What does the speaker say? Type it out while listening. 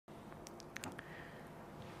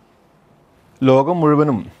ലോകം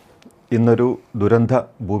മുഴുവനും ഇന്നൊരു ദുരന്ത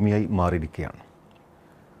ഭൂമിയായി മാറിയിരിക്കുകയാണ്.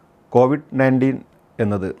 കോവിഡ്-19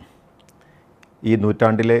 എന്നത് ഈ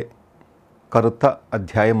നൂറ്റാണ്ടിലെ കറുത്ത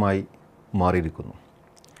അധ്യായമായി മാറിയിരിക്കുന്നു.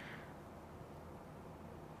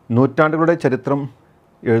 നൂറ്റാണ്ടുകളുടെ ചരിത്രം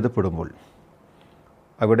എഴുതപ്പെടുമ്പോൾ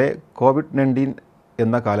അവിടെ കോവിഡ്-19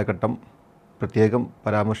 എന്ന കാലഘട്ടം പ്രത്യേകം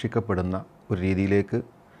പരാമർശിക്കപ്പെടുന്ന ഒരു രീതിയിലേക്ക്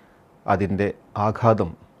അതിൻ്റെ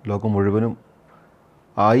ആഘാതം ലോകം മുഴുവനും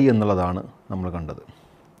ആയി എന്നുള്ളതാണ് നമ്മൾ കണ്ടത്.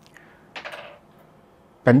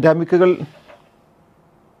 പാൻഡമിക്കുകൾ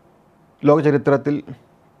ലോകചരിത്രത്തിൽ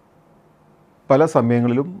പല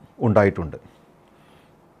സമയങ്ങളിലും ഉണ്ടായിട്ടുണ്ട്.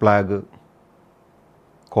 പ്ലാഗ്,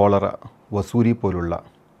 കോളറ, വസൂരി പോലുള്ള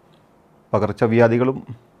പകർച്ചവ്യാധികളും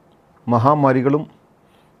മഹാമാരികളും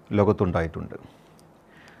ലോകത്തുണ്ടായിട്ടുണ്ട്.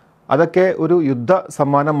 അതൊക്കെ ഒരു യുദ്ധ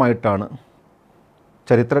സമാനമായിട്ടാണ്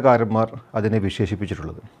ചരിത്രകാരന്മാർ അതിനെ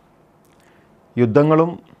വിശേഷിപ്പിച്ചിട്ടുള്ളത്.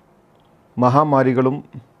 യുദ്ധങ്ങളും മഹാമാരികളും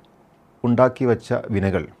ഉണ്ടാക്കി വച്ച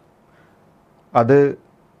വിനകൾ അത്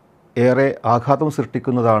ഏറെ ആഘാതം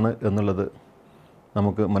സൃഷ്ടിക്കുന്നതാണ് എന്നുള്ളത്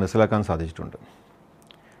നമുക്ക് മനസ്സിലാക്കാൻ സാധിച്ചിട്ടുണ്ട്.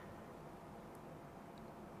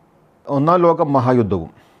 ഒന്നാം ലോക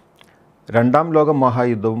മഹായുദ്ധവും രണ്ടാം ലോക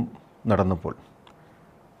മഹായുദ്ധവും നടന്നപ്പോൾ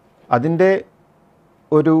അതിൻ്റെ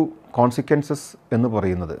ഒരു കോൺസിക്വൻസസ് എന്ന്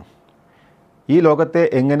പറയുന്നത് ഈ ലോകത്തെ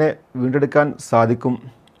എങ്ങനെ വീണ്ടെടുക്കാൻ സാധിക്കും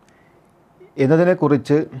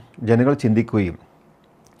എന്നതിനെക്കുറിച്ച് ജനങ്ങൾ ചിന്തിക്കുകയും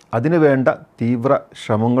അതിനു വേണ്ട തീവ്ര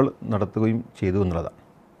ശ്രമങ്ങൾ നടത്തുകയും ചെയ്തു എന്നുള്ളതാണ്.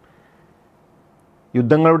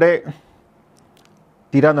 യുദ്ധങ്ങളുടെ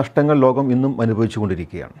തീരാനഷ്ടങ്ങൾ ലോകം ഇന്നും അനുഭവിച്ചു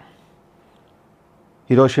കൊണ്ടിരിക്കുകയാണ്.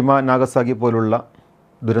 ഹിരോഷിമ, നാഗസാക്കി പോലുള്ള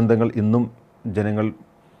ദുരന്തങ്ങൾ ഇന്നും ജനങ്ങൾ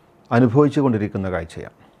അനുഭവിച്ചു കൊണ്ടിരിക്കുന്ന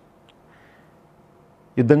കാഴ്ചയാണ്.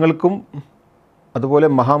 യുദ്ധങ്ങൾക്കും അതുപോലെ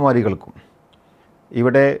മഹാമാരികൾക്കും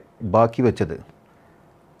ഇവിടെ ബാക്കി വെച്ചത്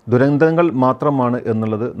ദുരന്തങ്ങൾ മാത്രമാണ്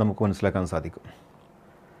എന്നുള്ളത് നമുക്ക് മനസ്സിലാക്കാൻ സാധിക്കും.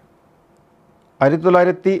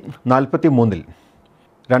 1943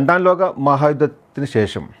 രണ്ടാം ലോക മഹായുദ്ധത്തിന്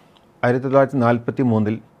ശേഷം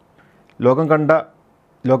 1943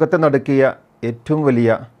 ലോകത്തെ നടുക്കിയ ഏറ്റവും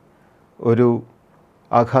വലിയ ഒരു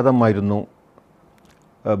ആഘാതമായിരുന്നു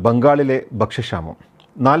ബംഗാളിലെ ഭക്ഷ്യക്ഷാമം.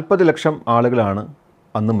 40 ലക്ഷം ആളുകളാണ്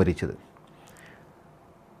അന്ന് മരിച്ചത്.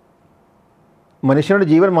 മനുഷ്യരുടെ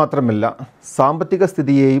ജീവൻ മാത്രമല്ല, സാമ്പത്തിക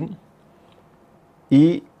സ്ഥിതിയെയും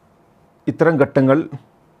ഇത്തരം ഘട്ടങ്ങൾ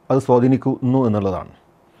അത് സ്വാധീനിക്കുന്നു എന്നുള്ളതാണ്.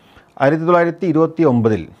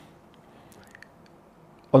 1929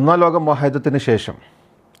 ഒന്നാം ലോക മഹായുദ്ധത്തിന് ശേഷം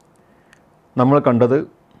നമ്മൾ കണ്ടത്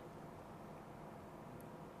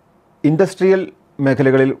ഇൻഡസ്ട്രിയൽ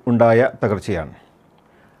മേഖലകളിൽ ഉണ്ടായ തകർച്ചയാണ്.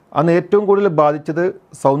 അന്ന് ഏറ്റവും കൂടുതൽ ബാധിച്ചത്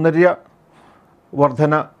സൗന്ദര്യ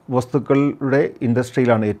വർധന വസ്തുക്കളുടെ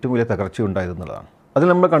ഇൻഡസ്ട്രിയിലാണ് ഏറ്റവും വലിയ തകർച്ച ഉണ്ടായതെന്നുള്ളതാണ്. അതിൽ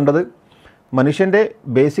നമ്മൾ കണ്ടത് മനുഷ്യൻ്റെ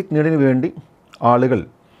ബേസിക് നീഡിന് വേണ്ടി ആളുകൾ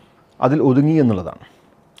അതിൽ ഒതുങ്ങി എന്നുള്ളതാണ്.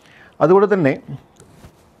 അതുകൊണ്ട് തന്നെ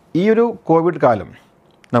ഈ ഒരു കോവിഡ് കാലം,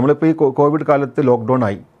 നമ്മളിപ്പോൾ ഈ കോവിഡ് കാലത്ത് ലോക്ക്ഡൗൺ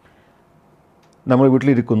ആയി നമ്മൾ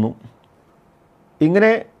വീട്ടിലിരിക്കുന്നു.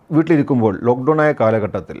 ഇങ്ങനെ വീട്ടിലിരിക്കുമ്പോൾ ലോക്ക്ഡൗൺ ആയ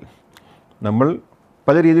കാലഘട്ടത്തിൽ നമ്മൾ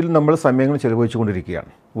പല രീതിയിൽ നമ്മൾ സമയങ്ങൾ ചെലവഴിച്ചു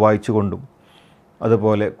കൊണ്ടിരിക്കുകയാണ്. വായിച്ചുകൊണ്ടും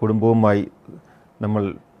അതുപോലെ കുടുംബവുമായി നമ്മൾ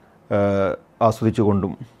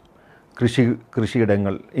ആസ്വദിച്ചുകൊണ്ടും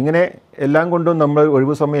കൃഷിയിടങ്ങൾ, ഇങ്ങനെ എല്ലാം കൊണ്ടും നമ്മൾ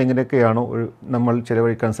ഒഴിവു സമയം എങ്ങനെയൊക്കെയാണോ നമ്മൾ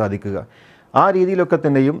ചെലവഴിക്കാൻ സാധിക്കുക ആ രീതിയിലൊക്കെ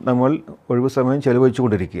തന്നെയും നമ്മൾ ഒഴിവു സമയം ചെലവഴിച്ചു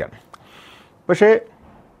കൊണ്ടിരിക്കുകയാണ്. പക്ഷേ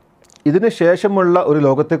ഇതിന് ശേഷമുള്ള ഒരു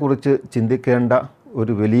ലോകത്തെക്കുറിച്ച് ചിന്തിക്കേണ്ട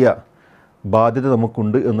ഒരു വലിയ ബാധ്യത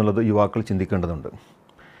നമുക്കുണ്ട് എന്നുള്ളത് യുവാക്കൾ ചിന്തിക്കേണ്ടതുണ്ട്.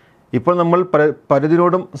 ഇപ്പോൾ നമ്മൾ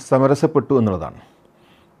പലതിനോടും സമരസപ്പെട്ടു എന്നുള്ളതാണ്.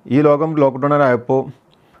 ഈ ലോകം ലോക്ക്ഡൗണിലായപ്പോൾ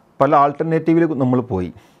പല ആൾട്ടർനേറ്റീവിൽ നമ്മൾ പോയി.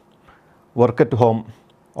 വർക്ക് അറ്റ് ഹോം,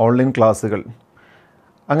 ഓൺലൈൻ ക്ലാസ്സുകൾ,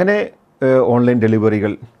 അങ്ങനെ ഓൺലൈൻ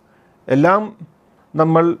ഡെലിവറികൾ എല്ലാം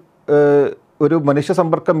നമ്മൾ ഒരു മനുഷ്യ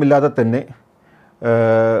സമ്പർക്കമില്ലാതെ തന്നെ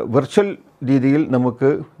വെർച്വൽ രീതിയിൽ നമുക്ക്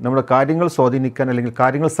നമ്മുടെ കാര്യങ്ങൾ സ്വാധീനിക്കാൻ അല്ലെങ്കിൽ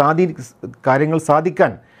കാര്യങ്ങൾ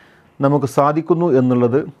സാധിക്കാൻ നമുക്ക് സാധിക്കുന്നു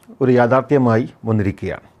എന്നുള്ളത് ഒരു യാഥാർത്ഥ്യമായി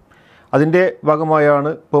വന്നിരിക്കുകയാണ്. അതിൻ്റെ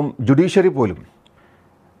ഭാഗമായാണ് ഇപ്പം ജുഡീഷ്യറി പോലും,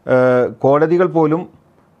 കോടതികൾ പോലും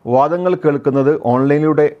വാദങ്ങൾ കേൾക്കുന്നത്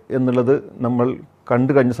ഓൺലൈനിലൂടെ എന്നുള്ളത് നമ്മൾ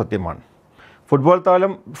കണ്ടു കഴിഞ്ഞ സത്യമാണ്.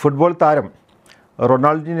 ഫുട്ബോൾ താരം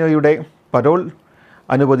റൊണാൾഡിനോയുടെ പരോൾ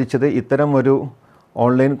അനുവദിച്ചത് ഇത്തരം ഒരു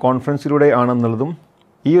ഓൺലൈൻ കോൺഫറൻസിലൂടെ ആണെന്നുള്ളതും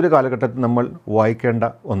ഈ ഒരു കാലഘട്ടത്തിൽ നമ്മൾ വായിക്കേണ്ട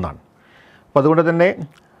ഒന്നാണ്. അപ്പോൾ അതുകൊണ്ട് തന്നെ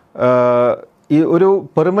ഈ ഒരു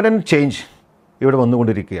പെർമനൻറ്റ് ചേഞ്ച് ഇവിടെ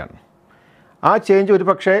വന്നുകൊണ്ടിരിക്കുകയാണ്. ആ ചേഞ്ച് ഒരു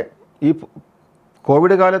പക്ഷേ ഈ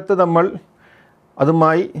കോവിഡ് കാലത്ത് നമ്മൾ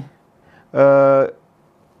അതുമായി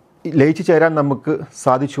ലയിച്ചു ചേരാൻ നമുക്ക്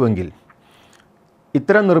സാധിച്ചുവെങ്കിൽ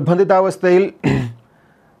ഇത്തരം നിർബന്ധിതാവസ്ഥയിൽ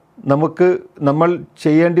നമ്മൾ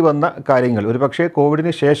ചെയ്യേണ്ടി വന്ന കാര്യങ്ങൾ ഒരുപക്ഷേ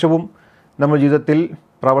കോവിഡിന് ശേഷവും നമ്മുടെ ജീവിതത്തിൽ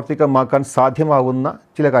പ്രാവർത്തികമാക്കാൻ സാധ്യമാകുന്ന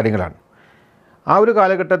ചില കാര്യങ്ങളാണ്. ആ ഒരു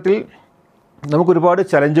കാലഘട്ടത്തിൽ നമുക്കൊരുപാട്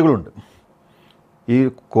ചലഞ്ചുകളുണ്ട്. ഈ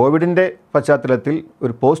കോവിഡിൻ്റെ പശ്ചാത്തലത്തിൽ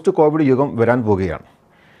ഒരു പോസ്റ്റ് കോവിഡ് യുഗം വരാൻ പോവുകയാണ്.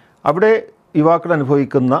 അവിടെ യുവാക്കൾ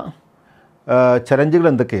അനുഭവിക്കുന്ന ചലഞ്ചുകൾ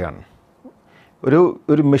എന്തൊക്കെയാണ്?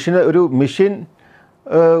 ഒരു മെഷീൻ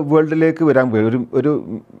വേൾഡിലേക്ക് വരാൻ പോയി. ഒരു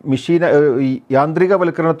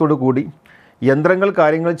യാന്ത്രികവൽക്കരണത്തോടു കൂടി യന്ത്രങ്ങൾ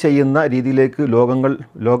കാര്യങ്ങൾ ചെയ്യുന്ന രീതിയിലേക്ക്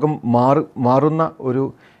ലോകം മാറുന്ന ഒരു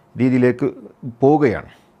രീതിയിലേക്ക് പോവുകയാണ്.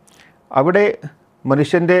 അവിടെ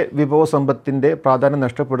മനുഷ്യൻ്റെ വിഭവസമ്പത്തിൻ്റെ പ്രാധാന്യം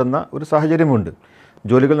നഷ്ടപ്പെടുന്ന ഒരു സാഹചര്യമുണ്ട്.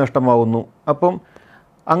 ജോലികൾ നഷ്ടമാവുന്നു. അപ്പം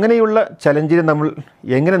അങ്ങനെയുള്ള ചലഞ്ചിനെ നമ്മൾ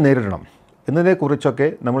എങ്ങനെ നേരിടണം എന്നതിനെക്കുറിച്ചൊക്കെ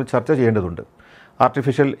നമ്മൾ ചർച്ച ചെയ്യേണ്ടതുണ്ട്.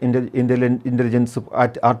 ആർട്ടിഫിഷ്യൽ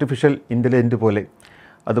ഇൻ്റലിജൻസ് പോലെ,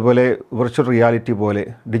 അതുപോലെ വിർച്വൽ റിയാലിറ്റി പോലെ,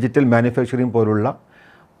 ഡിജിറ്റൽ മാനുഫാക്ചറിങ് പോലുള്ള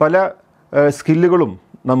പല സ്കില്ലുകളും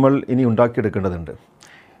നമ്മൾ ഇനി ഉണ്ടാക്കിയെടുക്കേണ്ടതുണ്ട്.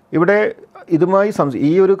 ഇവിടെ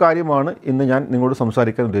ഈ ഒരു കാര്യമാണ് ഇന്ന് ഞാൻ നിങ്ങളോട്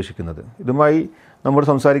സംസാരിക്കാൻ ഉദ്ദേശിക്കുന്നത്. ഇതുമായി നമ്മൾ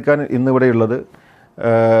സംസാരിക്കാൻ ഇന്നിവിടെയുള്ളത്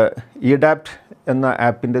എഡാപ്റ്റ് എന്ന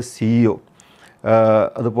ആപ്പിൻ്റെ CEO,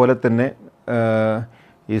 അതുപോലെ തന്നെ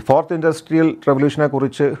ഈ 4th ഇൻഡസ്ട്രിയൽ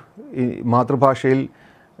റവല്യൂഷനെക്കുറിച്ച് ഈ മാതൃഭാഷയിൽ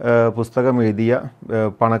പുസ്തകം എഴുതിയ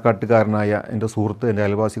പണക്കാട്ടുകാരനായ എൻ്റെ സുഹൃത്ത്, എൻ്റെ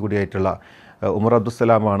അയൽവാസി കൂടിയായിട്ടുള്ള ഉമർ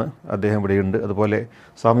അബ്ദുസ്സലാമാണ്. അദ്ദേഹം ഇവിടെയുണ്ട്. അതുപോലെ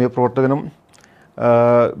സാമൂഹ്യ പ്രവർത്തകനും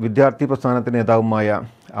വിദ്യാർത്ഥി പ്രസ്ഥാനത്തിൻ്റെ നേതാവുമായ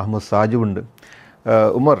അഹമ്മദ് സാജു ഉണ്ട്.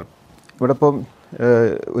 ഉമർ, ഇവിടെ ഇപ്പം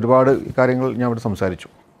ഒരുപാട് കാര്യങ്ങൾ ഞാൻ ഇവിടെ സംസാരിച്ചു.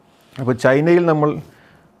 അപ്പോൾ ചൈനയിൽ നമ്മൾ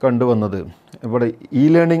കണ്ടുവന്നത് ഇവിടെ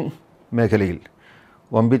ലേണിംഗ് മേഖലയിൽ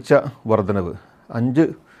വമ്പിച്ച വർധനവ്,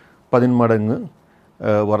 5-10 മടങ്ങ്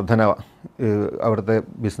വർധന അവിടുത്തെ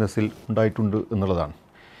ബിസിനസ്സിൽ ഉണ്ടായിട്ടുണ്ട് എന്നുള്ളതാണ്.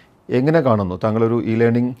 എങ്ങനെ കാണുന്നു താങ്കളൊരു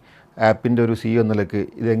ലേണിംഗ് ആപ്പിൻ്റെ ഒരു CEO എന്ന നിലയ്ക്ക്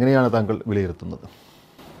ഇതെങ്ങനെയാണ് താങ്കൾ വിലയിരുത്തുന്നത്?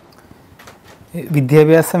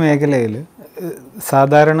 വിദ്യാഭ്യാസ മേഖലയിൽ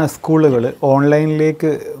സാധാരണ സ്കൂളുകൾ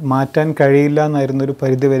ഓൺലൈനിലേക്ക് മാറ്റാൻ കഴിയില്ല എന്നായിരുന്നൊരു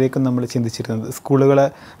പരിധിവരേക്കും നമ്മൾ ചിന്തിച്ചിരുന്നത്. സ്കൂളുകളെ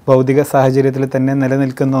ഭൗതിക സാഹചര്യത്തിൽ തന്നെ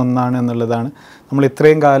നിലനിൽക്കുന്ന ഒന്നാണ് എന്നുള്ളതാണ് നമ്മൾ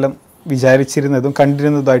ഇത്രയും കാലം വിചാരിച്ചിരുന്നതും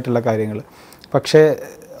കണ്ടിരുന്നതുമായിട്ടുള്ള കാര്യങ്ങൾ. പക്ഷേ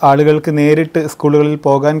ആളുകൾക്ക് നേരിട്ട് സ്കൂളുകളിൽ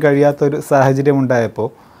പോകാൻ കഴിയാത്തൊരു സാഹചര്യം ഉണ്ടായപ്പോൾ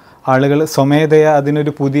ആളുകൾ സ്വമേധയാ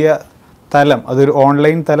അതിനൊരു പുതിയ തലം, അതൊരു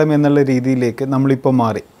ഓൺലൈൻ തലം എന്നുള്ള രീതിയിലേക്ക് നമ്മളിപ്പോൾ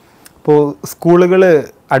മാറി. അപ്പോൾ സ്കൂളുകൾ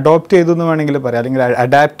അഡോപ്റ്റ് ചെയ്തു എന്ന് വേണമെങ്കിൽ പറയാം, അല്ലെങ്കിൽ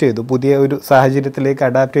അഡാപ്റ്റ് ചെയ്തു, പുതിയ ഒരു സാഹചര്യത്തിലേക്ക്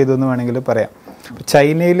അഡാപ്റ്റ് ചെയ്തു എന്ന് വേണമെങ്കിൽ പറയാം.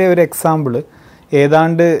 ചൈനയിലെ ഒരു എക്സാമ്പിൾ,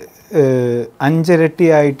 ഏതാണ്ട് 5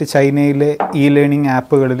 ഇരട്ടിയായിട്ട് ചൈനയിലെ ലേണിംഗ്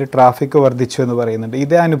ആപ്പുകളിൽ ട്രാഫിക് വർദ്ധിച്ചു എന്ന് പറയുന്നുണ്ട്.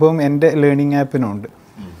 ഇതേ അനുഭവം എൻ്റെ ലേണിംഗ് ആപ്പിനുണ്ട്.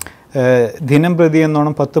 ദിനം പ്രതി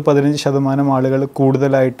എന്നോണം 10-15% ആളുകൾ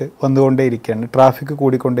കൂടുതലായിട്ട് വന്നുകൊണ്ടേയിരിക്കുകയാണ്. ട്രാഫിക്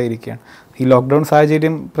കൂടിക്കൊണ്ടേയിരിക്കുകയാണ്. ഈ ലോക്ക്ഡൗൺ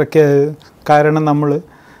സാഹചര്യം കാരണം നമ്മൾ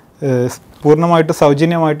പൂർണ്ണമായിട്ട്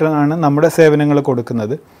സൗജന്യമായിട്ടാണ് നമ്മുടെ സേവനങ്ങൾ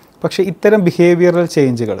കൊടുക്കുന്നത്. പക്ഷേ ഇത്തരം ബിഹേവിയറൽ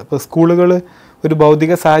ചേഞ്ചുകൾ, ഇപ്പോൾ സ്കൂളുകൾ ഒരു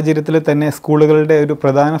ഭൗതിക സാഹചര്യത്തിൽ തന്നെ സ്കൂളുകളുടെ ഒരു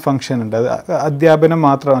പ്രധാന ഫംഗ്ഷൻ ഉണ്ട്. അത് അധ്യാപനം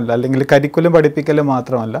മാത്രമല്ല, അല്ലെങ്കിൽ കരിക്കുലം പഠിപ്പിക്കൽ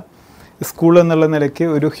മാത്രമല്ല, സ്കൂൾ എന്നുള്ള നിലയ്ക്ക്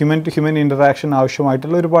ഒരു ഹ്യൂമൻ ടു ഹ്യൂമൻ ഇൻറ്ററാക്ഷൻ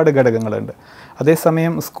ആവശ്യമായിട്ടുള്ള ഒരുപാട് ഘടകങ്ങളുണ്ട്.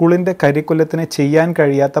 അതേസമയം സ്കൂളിൻ്റെ കരിക്കുലത്തിന് ചെയ്യാൻ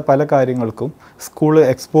കഴിയാത്ത പല കാര്യങ്ങൾക്കും സ്കൂൾ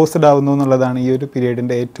എക്സ്പോസ്ഡ് ആവുന്നു എന്നുള്ളതാണ് ഈ ഒരു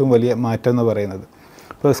പീരീഡിൻ്റെ ഏറ്റവും വലിയ മാറ്റം എന്ന് പറയുന്നത്.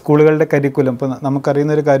 ഇപ്പോൾ സ്കൂളുകളുടെ കരിക്കുലം, ഇപ്പോൾ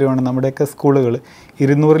നമുക്കറിയുന്നൊരു കാര്യമാണ്, നമ്മുടെയൊക്കെ സ്കൂളുകൾ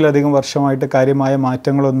 200-ലധികം വർഷമായിട്ട് കാര്യമായ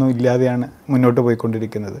മാറ്റങ്ങളൊന്നും ഇല്ലാതെയാണ് മുന്നോട്ട്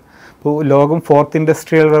പോയിക്കൊണ്ടിരിക്കുന്നത്. ഇപ്പോൾ ലോകം 4th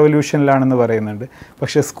ഇൻഡസ്ട്രിയൽ റവല്യൂഷനിലാണെന്ന് പറയുന്നുണ്ട്.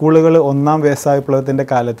 പക്ഷേ സ്കൂളുകൾ 1ാം വ്യവസായ വിപ്ലവത്തിൻ്റെ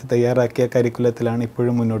കാലത്ത് തയ്യാറാക്കിയ കരിക്കുലത്തിലാണ്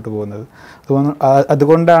ഇപ്പോഴും മുന്നോട്ട് പോകുന്നത്.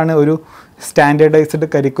 അതുകൊണ്ടാണ് ഒരു സ്റ്റാൻഡേർഡൈസ്ഡ്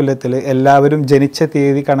കരിക്കുലത്തിൽ എല്ലാവരും ജനിച്ച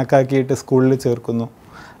തീയതി കണക്കാക്കിയിട്ട് സ്കൂളിൽ ചേർക്കുന്നു.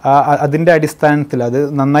 അതിൻ്റെ അടിസ്ഥാനത്തിൽ അത്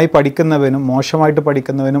നന്നായി പഠിക്കുന്നവനും മോശമായിട്ട്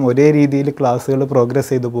പഠിക്കുന്നവനും ഒരേ രീതിയിൽ ക്ലാസ്സുകൾ പ്രോഗ്രസ്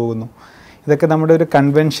ചെയ്തു പോകുന്നു. ഇതൊക്കെ നമ്മുടെ ഒരു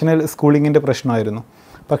കൺവെൻഷനൽ സ്കൂളിങ്ങിൻ്റെ പ്രശ്നമായിരുന്നു.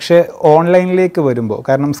 പക്ഷേ ഓൺലൈനിലേക്ക് വരുമ്പോൾ,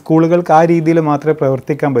 കാരണം സ്കൂളുകൾക്ക് ആ രീതിയിൽ മാത്രമേ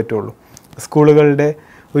പ്രവർത്തിക്കാൻ പറ്റുള്ളൂ. സ്കൂളുകളുടെ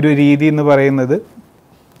ഒരു രീതി എന്ന് പറയുന്നത്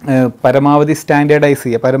പരമാവധി സ്റ്റാൻഡേർഡൈസ്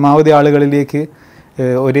ചെയ്യുക, പരമാവധി ആളുകളിലേക്ക്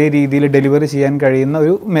ഒരേ രീതിയിൽ ഡെലിവറി ചെയ്യാൻ കഴിയുന്ന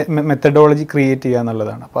ഒരു മെത്തഡോളജി ക്രിയേറ്റ് ചെയ്യുക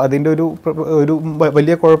എന്നുള്ളതാണ്. അപ്പോൾ അതിൻ്റെ ഒരു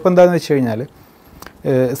വലിയ കുഴപ്പം എന്താണെന്ന് വെച്ച് കഴിഞ്ഞാൽ,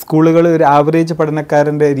 സ്കൂളുകൾ ഒരു ആവറേജ്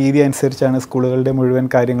പഠനക്കാരൻ്റെ രീതി അനുസരിച്ചാണ് സ്കൂളുകളുടെ മുഴുവൻ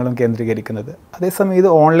കാര്യങ്ങളും കേന്ദ്രീകരിക്കുന്നത്. അതേസമയം ഇത്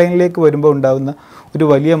ഓൺലൈനിലേക്ക് വരുമ്പോൾ ഉണ്ടാകുന്ന ഒരു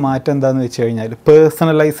വലിയ മാറ്റം എന്താണെന്ന് വെച്ച് കഴിഞ്ഞാൽ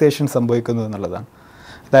പേഴ്സണലൈസേഷൻ സംഭവിക്കുന്നു എന്നുള്ളതാണ്.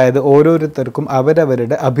 അതായത് ഓരോരുത്തർക്കും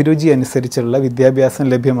അവരവരുടെ അഭിരുചി അനുസരിച്ചുള്ള വിദ്യാഭ്യാസം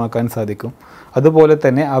ലഭ്യമാക്കാൻ സാധിക്കും. അതുപോലെ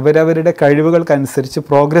തന്നെ അവരവരുടെ കഴിവുകൾക്കനുസരിച്ച്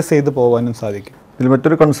പ്രോഗ്രസ് ചെയ്ത് പോകാനും സാധിക്കും. ഇതിൽ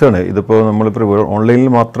മറ്റൊരു കൺസേൺ, ഇതിപ്പോൾ നമ്മളിപ്പോൾ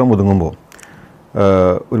ഓൺലൈനിൽ മാത്രം ഒതുങ്ങുമ്പോൾ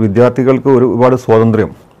ഒരു വിദ്യാർത്ഥികൾക്ക് ഒരുപാട്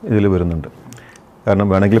സ്വാതന്ത്ര്യം ഇതിൽ വരുന്നുണ്ട്. കാരണം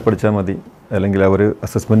വേണമെങ്കിൽ പഠിച്ചാൽ മതി, അല്ലെങ്കിൽ അവർ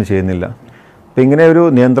അസസ്മെൻറ്റ് ചെയ്യുന്നില്ല. അപ്പോൾ ഇങ്ങനെ ഒരു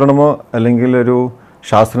നിയന്ത്രണമോ അല്ലെങ്കിൽ ഒരു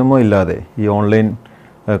ശാസ്ത്രമോ ഇല്ലാതെ ഈ ഓൺലൈൻ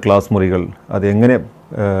ക്ലാസ് മുറികൾ അതെങ്ങനെ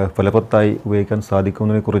ഫലവത്തായി ഉപയോഗിക്കാൻ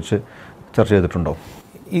സാധിക്കുന്നതിനെക്കുറിച്ച് ചർച്ച ചെയ്തിട്ടുണ്ടോ?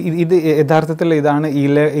 ഇത് യഥാർത്ഥത്തിൽ ഇതാണ്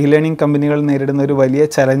ഇ ലേണിംഗ് കമ്പനികൾ നേരിടുന്ന ഒരു വലിയ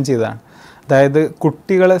ചലഞ്ച് ഇതാണ്. അതായത്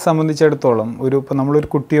കുട്ടികളെ സംബന്ധിച്ചിടത്തോളം ഇപ്പോൾ നമ്മളൊരു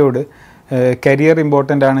കുട്ടിയോട് കരിയർ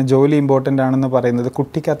ഇമ്പോർട്ടൻ്റ് ആണ്, ജോലി ഇമ്പോർട്ടൻ്റ് ആണെന്ന് പറയുന്നത്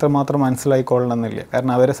കുട്ടിക്ക് അത്രമാത്രം മനസ്സിലായിക്കൊള്ളണമെന്നില്ല.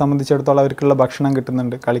 കാരണം അവരെ സംബന്ധിച്ചിടത്തോളം അവർക്കുള്ള ഭക്ഷണം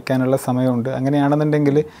കിട്ടുന്നുണ്ട്, കളിക്കാനുള്ള സമയമുണ്ട്.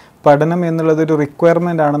 അങ്ങനെയാണെന്നുണ്ടെങ്കിൽ പഠനം എന്നുള്ളതൊരു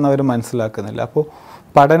റിക്വയർമെൻ്റ് ആണെന്ന് അവർ മനസ്സിലാക്കുന്നില്ല. അപ്പോൾ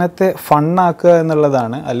പഠനത്തെ ഫണ്ണാക്കുക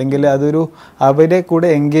എന്നുള്ളതാണ്, അല്ലെങ്കിൽ അതൊരു അവരെ കൂടെ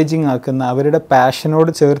എൻഗേജിങ് ആക്കുന്ന, അവരുടെ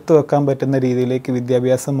പാഷനോട് ചേർത്ത് വെക്കാൻ പറ്റുന്ന രീതിയിലേക്ക്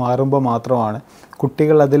വിദ്യാഭ്യാസം മാറുമ്പോൾ മാത്രമാണ്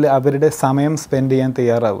കുട്ടികൾ അതിൽ അവരുടെ സമയം സ്പെൻഡ് ചെയ്യാൻ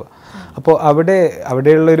തയ്യാറാവുക. അപ്പോൾ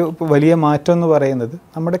അവിടെയുള്ളൊരു വലിയ മാറ്റം എന്ന് പറയുന്നത്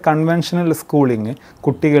നമ്മുടെ കൺവെൻഷണൽ സ്കൂളിങ്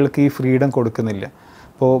കുട്ടികൾക്ക് ഈ ഫ്രീഡം കൊടുക്കുന്നില്ല.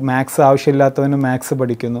 ഇപ്പോൾ മാത്സ് ആവശ്യമില്ലാത്തവനും മാത്സ്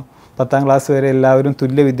പഠിക്കുന്നു, 10ാം ക്ലാസ് വരെ എല്ലാവരും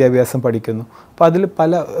തുല്യ വിദ്യാഭ്യാസം പഠിക്കുന്നു. അപ്പോൾ അതിൽ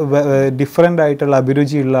പല ഡിഫറൻ്റ് ആയിട്ടുള്ള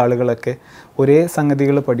അഭിരുചിയുള്ള ആളുകളൊക്കെ ഒരേ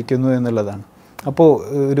സംഗതികൾ പഠിക്കുന്നു എന്നുള്ളതാണ്. അപ്പോൾ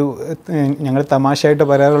ഞങ്ങൾ തമാശയായിട്ട്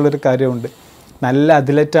പറയാറുള്ളൊരു കാര്യമുണ്ട്, നല്ല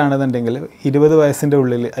അത്ലറ്റ് ആണെന്നുണ്ടെങ്കിൽ 20 വയസ്സിൻ്റെ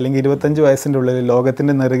ഉള്ളിൽ അല്ലെങ്കിൽ 25 വയസ്സിൻ്റെ ഉള്ളിൽ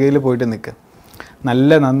ലോകത്തിൻ്റെ നെറുകയിൽ പോയിട്ട് നിൽക്കുക.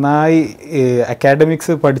 നന്നായി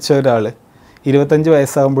അക്കാഡമിക്സ് പഠിച്ച ഒരാൾ 25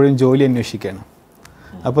 വയസ്സാകുമ്പോഴും ജോലി അന്വേഷിക്കുകയാണ്.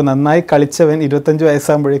 അപ്പോൾ നന്നായി കളിച്ചവൻ 25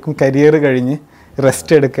 വയസ്സാകുമ്പോഴേക്കും കരിയർ കഴിഞ്ഞ്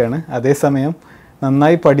റെസ്റ്റ് എടുക്കുകയാണ്. അതേസമയം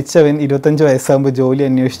നന്നായി പഠിച്ചവൻ 25 വയസ്സാകുമ്പോൾ ജോലി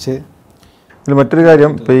അന്വേഷിച്ച്. മറ്റൊരു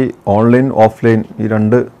കാര്യം, ഇപ്പോൾ ഈ ഓൺലൈൻ ഓഫ്ലൈൻ ഈ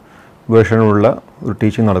 2 വേർഷനിലുള്ള ഒരു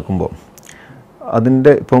ടീച്ചിങ് നടക്കുമ്പോൾ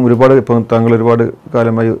അതിൻ്റെ ഇപ്പം താങ്കൾ ഒരുപാട്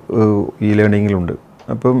കാലമായി ഈ ലേണിങ്ങിലുണ്ട്.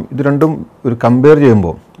 അപ്പം ഇത് രണ്ടും ഒരു കമ്പയർ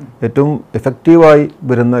ചെയ്യുമ്പോൾ ഏറ്റവും എഫക്റ്റീവായി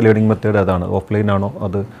വരുന്ന ലേണിംഗ് മെത്തേഡ് അതാണ്, ഓഫ്ലൈൻ ആണോ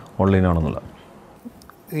അത് ഓൺലൈൻ ആണോ എന്നുള്ളത്?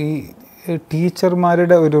 ഈ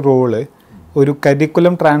ടീച്ചർമാരുടെ ഒരു റോള് ഒരു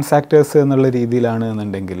കരിക്കുലം ട്രാൻസാക്ടേഴ്സ് എന്നുള്ള രീതിയിലാണ്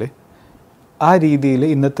എന്നുണ്ടെങ്കിൽ ആ രീതിയിൽ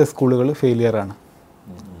ഇന്നത്തെ സ്കൂളുകൾ ഫെയിലിയറാണ്.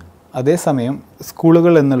 അതേസമയം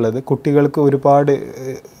സ്കൂളുകൾ എന്നുള്ളത് കുട്ടികൾക്ക് ഒരുപാട്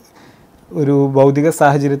ഒരു ഭൗതിക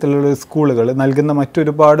സാഹചര്യത്തിലുള്ള സ്കൂളുകൾ നൽകുന്ന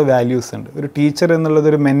മറ്റൊരുപാട് വാല്യൂസ് ഉണ്ട്. ഒരു ടീച്ചർ എന്നുള്ളത്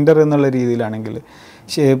ഒരു മെൻറ്റർ എന്നുള്ള രീതിയിലാണെങ്കിൽ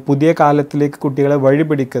പുതിയ കാലത്തിലേക്ക് കുട്ടികളെ വഴി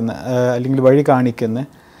പിടിക്കുന്ന അല്ലെങ്കിൽ വഴി കാണിക്കുന്ന,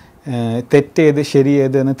 തെറ്റേത്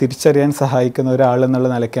ശരിയേത് എന്ന് തിരിച്ചറിയാൻ സഹായിക്കുന്ന ഒരാളെന്നുള്ള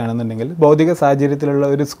നിലയ്ക്കാണെന്നുണ്ടെങ്കിൽ ഭൗതിക സാഹചര്യത്തിലുള്ള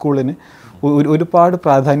ഒരു സ്കൂളിന് ഒരുപാട്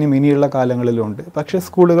പ്രാധാന്യം ഇനിയുള്ള കാലങ്ങളിലുണ്ട്. പക്ഷേ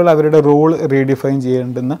സ്കൂളുകൾ അവരുടെ റോൾ റീഡിഫൈൻ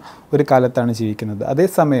ചെയ്യേണ്ടുന്ന ഒരു കാലത്താണ് ജീവിക്കുന്നത്.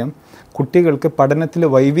 അതേസമയം കുട്ടികൾക്ക് പഠനത്തിൽ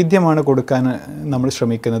വൈവിധ്യമാണ് കൊടുക്കാൻ നമ്മൾ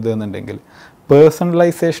ശ്രമിക്കുന്നത് എന്നുണ്ടെങ്കിൽ,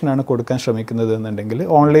 പേഴ്സണലൈസേഷനാണ് കൊടുക്കാൻ ശ്രമിക്കുന്നത് എന്നുണ്ടെങ്കിൽ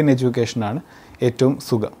ഓൺലൈൻ എഡ്യൂക്കേഷനാണ് ഏറ്റവും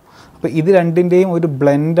സുഖം. അപ്പോൾ ഇത് രണ്ടിൻ്റെയും ഒരു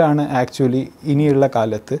ബ്ലെൻഡാണ് ആക്ച്വലി ഇനിയുള്ള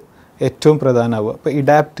കാലത്ത് ഏറ്റവും പ്രധാനമാവുക. അപ്പോൾ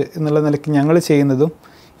ഇഡാപ്റ്റ് എന്നുള്ള നിലയ്ക്ക് ഞങ്ങൾ ചെയ്യുന്നതും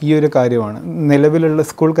ഈ ഒരു കാര്യമാണ്. നിലവിലുള്ള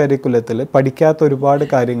സ്കൂൾ കരിക്കുലത്തിൽ പഠിക്കാത്ത ഒരുപാട്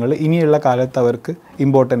കാര്യങ്ങൾ ഇനിയുള്ള കാലത്ത് അവർക്ക്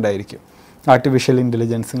ഇമ്പോർട്ടൻ്റ് ആയിരിക്കും. ആർട്ടിഫിഷ്യൽ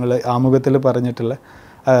ഇൻ്റലിജൻസ്, നിങ്ങൾ ആമുഖത്തിൽ പറഞ്ഞിട്ടുള്ള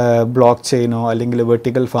ബ്ലോക്ക് ചെയിനോ അല്ലെങ്കിൽ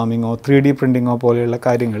വെർട്ടിക്കൽ ഫാമിങ്ങോ 3D പ്രിൻറ്റിങ്ങോ പോലെയുള്ള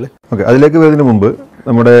കാര്യങ്ങൾ. ഓക്കെ, അതിലേക്ക് വരുന്നതിന് മുമ്പ്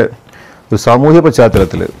നമ്മുടെ ഒരു സാമൂഹ്യ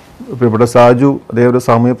പശ്ചാത്തലത്തിൽ ഇപ്പോൾ ഇവിടെ സാജു അദ്ദേഹം ഒരു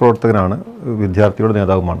സാമൂഹ്യ പ്രവർത്തകനാണ്, വിദ്യാർത്ഥിയുടെ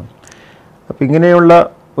നേതാവുമാണ്. അപ്പോൾ ഇങ്ങനെയുള്ള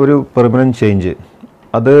ഒരു പെർമനൻറ്റ് ചേഞ്ച്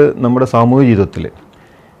അത് നമ്മുടെ സാമൂഹ്യ ജീവിതത്തിൽ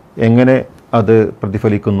എങ്ങനെ അത്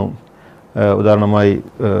പ്രതിഫലിക്കുന്നു? ഉദാഹരണമായി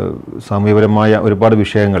സാമൂഹ്യപരമായ ഒരുപാട്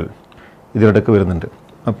വിഷയങ്ങൾ ഇതിനിടയ്ക്ക് വരുന്നുണ്ട്.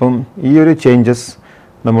 അപ്പം ഈ ഒരു ചേഞ്ചസ്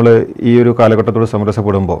നമ്മൾ ഈ ഒരു കാലഘട്ടത്തോട്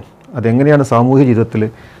സമരസപ്പെടുമ്പോൾ അതെങ്ങനെയാണ് സാമൂഹ്യ ജീവിതത്തിൽ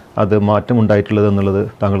അത് മാറ്റമുണ്ടായിട്ടുള്ളത് എന്നുള്ളത്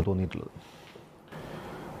താങ്കൾ തോന്നിയിട്ടുള്ളത്?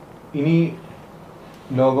 ഇനി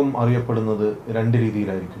ലോകം അറിയപ്പെടുന്നത് 2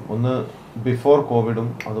 രീതിയിലായിരിക്കും. ഒന്ന് ബിഫോർ കോവിഡും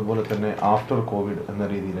അതുപോലെ തന്നെ ആഫ്റ്റർ കോവിഡ് എന്ന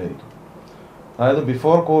രീതിയിലായിരിക്കും. അതായത്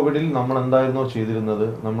ബിഫോർ കോവിഡിൽ നമ്മൾ എന്തായിരുന്നോ ചെയ്തിരുന്നത്,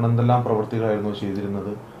 നമ്മൾ എന്തെല്ലാം പ്രവൃത്തികളായിരുന്നോ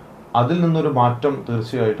ചെയ്തിരുന്നത്, അതിൽ നിന്നൊരു മാറ്റം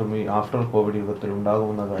തീർച്ചയായിട്ടും ഈ ആഫ്റ്റർ കോവിഡ് യുഗത്തിൽ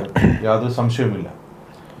ഉണ്ടാകുമെന്ന കാര്യത്തിൽ യാതൊരു സംശയവുമില്ല.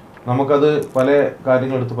 നമുക്കത് പല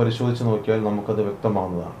കാര്യങ്ങളെടുത്ത് പരിശോധിച്ച് നോക്കിയാൽ നമുക്കത്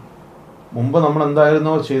വ്യക്തമാവുന്നതാണ്. മുമ്പ് നമ്മൾ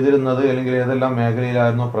എന്തായിരുന്നോ ചെയ്തിരുന്നത് അല്ലെങ്കിൽ ഏതെല്ലാം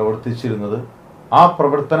മേഖലയിലായിരുന്നോ പ്രവർത്തിച്ചിരുന്നത്, ആ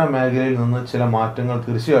പ്രവർത്തന മേഖലയിൽ നിന്ന് ചില മാറ്റങ്ങൾ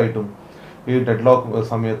തീർച്ചയായിട്ടും ഈ ഡെഡ്ലോക്ക്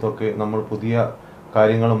സമയത്തൊക്കെ നമ്മൾ പുതിയ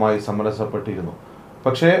കാര്യങ്ങളുമായി സമരസപ്പെട്ടിരുന്നു.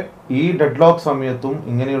 പക്ഷേ ഈ ഡെഡ്ലോക്ക് സമയത്തും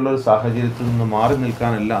ഇങ്ങനെയുള്ള ഒരു സാഹചര്യത്തിൽ നിന്ന് മാറി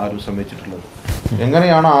നിൽക്കാനല്ല ആരും ശ്രമിച്ചിട്ടുള്ളത്.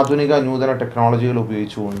 എങ്ങനെയാണ് ആധുനിക നൂതന ടെക്നോളജികൾ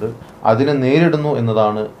ഉപയോഗിച്ചുകൊണ്ട് അതിനെ നേരിടുന്നു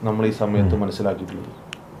എന്നതാണ് നമ്മൾ ഈ സമയത്ത് മനസ്സിലാക്കിയിട്ടുള്ളത്.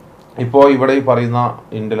 ഇപ്പോൾ ഇവിടെ ഈ പറയുന്ന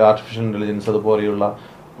ആർട്ടിഫിഷ്യൽ ഇൻ്റലിജൻസ് അതുപോലെയുള്ള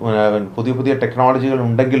പുതിയ പുതിയ ടെക്നോളജികൾ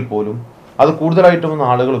ഉണ്ടെങ്കിൽ പോലും അത് കൂടുതലായിട്ടൊന്നും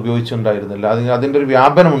ആളുകൾ ഉപയോഗിച്ചിട്ടുണ്ടായിരുന്നില്ല, അതിൻ്റെ ഒരു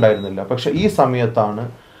വ്യാപനം ഉണ്ടായിരുന്നില്ല. പക്ഷെ ഈ സമയത്താണ്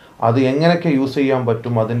അത് എങ്ങനെയൊക്കെ യൂസ് ചെയ്യാൻ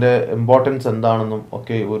പറ്റും, അതിൻ്റെ ഇമ്പോർട്ടൻസ് എന്താണെന്നും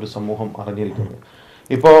ഒക്കെ ഒരു സമൂഹം അറിഞ്ഞിരിക്കുന്നത്.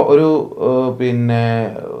 ഇപ്പോൾ ഒരു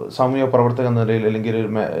സാമൂഹ്യ പ്രവർത്തക എന്ന നിലയിൽ അല്ലെങ്കിൽ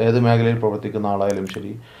ഏത് മേഖലയിൽ പ്രവർത്തിക്കുന്ന ആളായാലും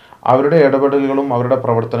ശരി, അവരുടെ ഇടപെടലുകളും അവരുടെ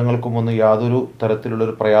പ്രവർത്തനങ്ങൾക്കും ഒന്നും യാതൊരു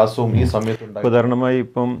തരത്തിലുള്ളൊരു പ്രയാസവും ഈ സമയത്തുണ്ടായി. ഉദാഹരണമായി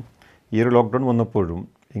ഇപ്പം ഈ ഒരു ലോക്ക്ഡൗൺ വന്നപ്പോഴും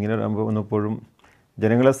ഇങ്ങനെ വന്നപ്പോഴും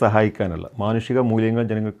ജനങ്ങളെ സഹായിക്കാനുള്ള മാനുഷിക മൂല്യങ്ങൾ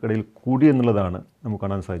ജനങ്ങൾക്കിടയിൽ കൂടി എന്നുള്ളതാണ് നമുക്ക്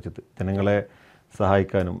കാണാൻ സാധിച്ചത്, ജനങ്ങളെ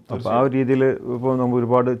സഹായിക്കാനും. അപ്പോൾ ആ ഒരു രീതിയിൽ ഇപ്പോൾ നമ്മൾ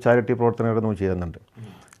ഒരുപാട് ചാരിറ്റി പ്രവർത്തനങ്ങൾ നമ്മൾ ചെയ്യുന്നുണ്ട്.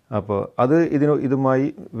 അപ്പോൾ അത് ഇതുമായി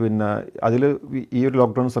പിന്നെ അതിൽ ഈ ഒരു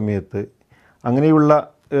ലോക്ക്ഡൗൺ സമയത്ത് അങ്ങനെയുള്ള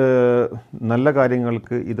നല്ല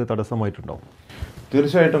കാര്യങ്ങൾക്ക് ഇത് തടസ്സമായിട്ടുണ്ടാവും?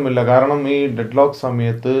 തീർച്ചയായിട്ടും ഇല്ല. കാരണം ഈ ഡെഡ് ലോക്ക്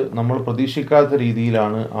സമയത്ത് നമ്മൾ പ്രതീക്ഷിക്കാത്ത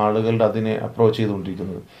രീതിയിലാണ് ആളുകൾ അതിനെ അപ്രോച്ച്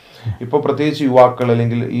ചെയ്തുകൊണ്ടിരിക്കുന്നത്. ഇപ്പോൾ പ്രത്യേകിച്ച് യുവാക്കൾ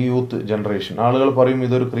അല്ലെങ്കിൽ ഈ യൂത്ത് ജനറേഷൻ, ആളുകൾ പറയും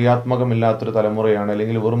ഇതൊരു ക്രിയാത്മകമില്ലാത്തൊരു തലമുറയാണ്,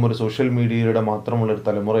 അല്ലെങ്കിൽ വെറും ഒരു സോഷ്യൽ മീഡിയയുടെ മാത്രമുള്ളൊരു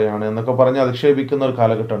തലമുറയാണ് എന്നൊക്കെ പറഞ്ഞ് അധിക്ഷേപിക്കുന്ന ഒരു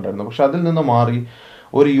കാലഘട്ടം ഉണ്ടായിരുന്നു. പക്ഷെ അതിൽ നിന്ന് മാറി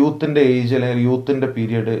ഒരു യൂത്തിൻ്റെ ഏജ് അല്ലെങ്കിൽ യൂത്തിൻ്റെ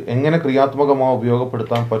പീരീഡ് എങ്ങനെ ക്രിയാത്മകമായി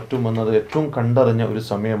ഉപയോഗപ്പെടുത്താൻ പറ്റുമെന്നത് ഏറ്റവും കണ്ടറിഞ്ഞ ഒരു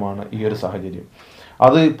സമയമാണ് ഈ ഒരു സാഹചര്യം.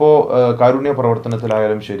 അത് ഇപ്പോൾ കാരുണ്യ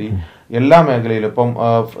പ്രവർത്തനത്തിലായാലും ശരി, എല്ലാ മേഖലയിലും. ഇപ്പം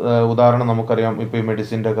ഉദാഹരണം നമുക്കറിയാം, ഇപ്പോൾ ഈ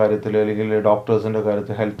മെഡിസിൻ്റെ കാര്യത്തിൽ അല്ലെങ്കിൽ ഡോക്ടേഴ്സിൻ്റെ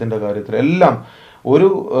കാര്യത്തിൽ, ഹെൽത്തിൻ്റെ കാര്യത്തിൽ എല്ലാം ഒരു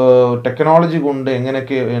ടെക്നോളജി കൊണ്ട്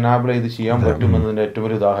എങ്ങനെയൊക്കെ എനാബിൾ ചെയ്ത് ചെയ്യാൻ പറ്റുമെന്നതിൻ്റെ ഏറ്റവും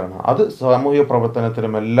ഒരു ഉദാഹരണം. അത് സാമൂഹ്യ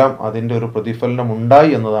പ്രവർത്തനത്തിലുമെല്ലാം അതിൻ്റെ ഒരു പ്രതിഫലനം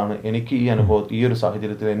ഉണ്ടായി എന്നതാണ് എനിക്ക് ഈ ഒരു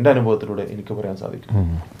സാഹചര്യത്തിൽ എൻ്റെ അനുഭവത്തിലൂടെ എനിക്ക് പറയാൻ സാധിക്കും.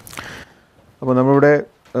 അപ്പോൾ നമ്മളിവിടെ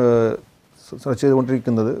സെർച്ച്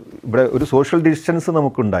ചെയ്തുകൊണ്ടിരിക്കുന്നത്, ഇവിടെ ഒരു സോഷ്യൽ ഡിസ്റ്റൻസ്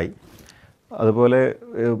നമുക്കുണ്ടായി, അതുപോലെ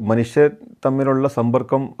മനുഷ്യർ തമ്മിലുള്ള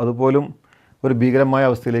സമ്പർക്കം അതുപോലും ഒരു ഭീകരമായ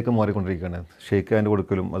അവസ്ഥയിലേക്ക് മാറിക്കൊണ്ടിരിക്കുകയാണ്. ഷെയ്ക്ക് ഹാൻഡ്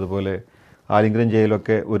കൊടുക്കലും അതുപോലെ ആലിംഗനം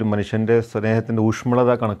ചെയ്യലൊക്കെ ഒരു മനുഷ്യൻ്റെ സ്നേഹത്തിൻ്റെ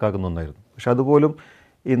ഊഷ്മളത കണക്കാക്കുന്ന ഒന്നായിരുന്നു. പക്ഷെ അതുപോലും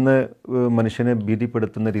ഇന്ന് മനുഷ്യനെ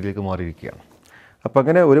ഭീതിപ്പെടുത്തുന്ന രീതിയിലേക്ക് മാറിയിരിക്കുകയാണ്. അപ്പം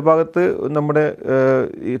അങ്ങനെ ഒരു ഭാഗത്ത് നമ്മുടെ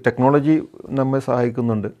ഈ ടെക്നോളജി നമ്മെ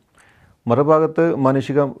സഹായിക്കുന്നുണ്ട്, മറുഭാഗത്ത്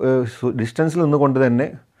ഡിസ്റ്റൻസിൽ നിന്നുകൊണ്ട് തന്നെ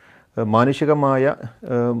മാനുഷികമായ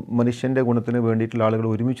മനുഷ്യൻ്റെ ഗുണത്തിന് വേണ്ടിയിട്ടുള്ള ആളുകൾ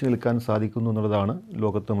ഒരുമിച്ച് നിൽക്കാൻ സാധിക്കുന്നു എന്നുള്ളതാണ്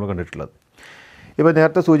ലോകത്ത് നമ്മൾ കണ്ടിട്ടുള്ളത്. ഇപ്പോൾ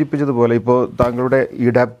നേരത്തെ സൂചിപ്പിച്ചതുപോലെ ഇപ്പോൾ താങ്കളുടെ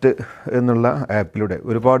ഇഡാപ്റ്റ് എന്നുള്ള ആപ്പിലൂടെ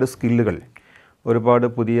ഒരുപാട് സ്കില്ലുകൾ, ഒരുപാട്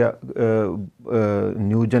പുതിയ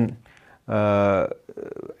ന്യൂജൻ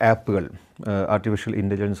ആപ്പുകൾ, ആർട്ടിഫിഷ്യൽ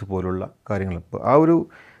ഇൻ്റലിജൻസ് പോലുള്ള കാര്യങ്ങൾ, ഇപ്പോൾ ആ ഒരു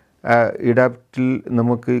ഇഡാപ്റ്റിൽ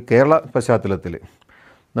നമുക്ക് കേരള പശ്ചാത്തലത്തിൽ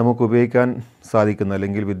നമുക്ക് ഉപയോഗിക്കാൻ സാധിക്കുന്ന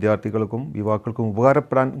അല്ലെങ്കിൽ വിദ്യാർത്ഥികൾക്കും യുവാക്കൾക്കും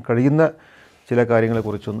ഉപകാരപ്പെടാൻ കഴിയുന്ന ചില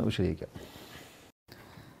കാര്യങ്ങളെക്കുറിച്ചൊന്ന് വിശദീകരിക്കാം.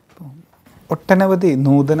 ഒട്ടനവധി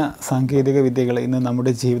നൂതന സാങ്കേതിക വിദ്യകൾ ഇന്ന്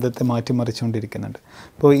നമ്മുടെ ജീവിതത്തെ മാറ്റിമറിച്ചുകൊണ്ടിരിക്കുന്നുണ്ട്.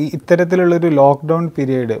 ഇപ്പോൾ ഇത്തരത്തിലുള്ളൊരു ലോക്ക്ഡൗൺ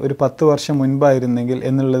പീരീഡ് ഒരു 10 വർഷം മുൻപായിരുന്നെങ്കിൽ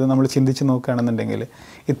എന്നുള്ളത് നമ്മൾ ചിന്തിച്ച് നോക്കുകയാണെന്നുണ്ടെങ്കിൽ,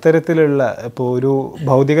 ഇത്തരത്തിലുള്ള ഇപ്പോൾ ഒരു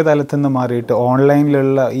ഭൗതിക തലത്തിൽ നിന്ന് മാറിയിട്ട്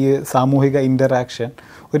ഓൺലൈനിലുള്ള ഈ സാമൂഹിക ഇൻ്ററാക്ഷൻ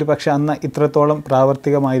ഒരു പക്ഷേ അന്ന് ഇത്രത്തോളം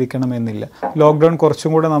പ്രാവർത്തികമായിരിക്കണമെന്നില്ല. ലോക്ക്ഡൗൺ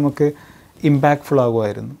കുറച്ചും കൂടെ നമുക്ക് ഇമ്പാക്റ്റ്ഫുൾ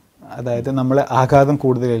ആകുമായിരുന്നു, അതായത് നമ്മളെ ആഘാതം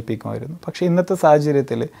കൂടുതൽ ഏൽപ്പിക്കുമായിരുന്നു. പക്ഷേ ഇന്നത്തെ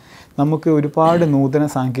സാഹചര്യത്തിൽ നമുക്ക് ഒരുപാട് നൂതന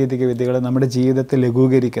സാങ്കേതിക വിദ്യകൾ നമ്മുടെ ജീവിതത്തെ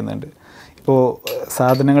ലഘൂകരിക്കുന്നുണ്ട്. ഇപ്പോൾ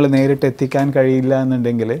സാധനങ്ങൾ നേരിട്ട് എത്തിക്കാൻ കഴിയില്ല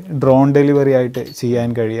എന്നുണ്ടെങ്കിൽ ഡ്രോൺ ഡെലിവറി ആയിട്ട് ചെയ്യാൻ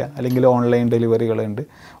കഴിയുക, അല്ലെങ്കിൽ ഓൺലൈൻ ഡെലിവറികളുണ്ട്.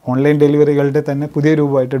 ഓൺലൈൻ ഡെലിവറികളുടെ തന്നെ പുതിയ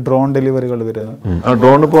രൂപമായിട്ട് ഡ്രോൺ ഡെലിവറികൾ വരുന്നു.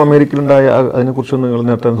 ഡ്രോൺ ഇപ്പോൾ അമേരിക്കയിലുണ്ടായ അതിനെക്കുറിച്ചൊന്ന് നിങ്ങൾ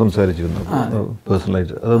നേരത്തെ സംസാരിച്ചിരുന്നു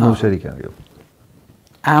പേഴ്സണലായിട്ട്, അതൊന്ന് വിശദീകരിക്കാൻ കഴിയും?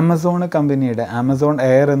 ആമസോൺ കമ്പനിയുടെ ആമസോൺ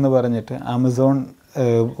എയർ എന്ന് പറഞ്ഞിട്ട് ആമസോൺ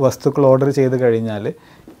വസ്തുക്കൾ ഓർഡർ ചെയ്ത് കഴിഞ്ഞാൽ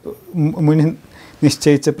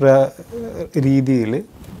നിശ്ചയിച്ച രീതിയിൽ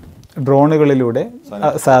ഡ്രോണുകളിലൂടെ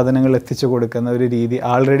സാധനങ്ങൾ എത്തിച്ചു കൊടുക്കുന്ന ഒരു രീതി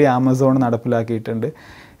ആൾറെഡി ആമസോൺ നടപ്പിലാക്കിയിട്ടുണ്ട്.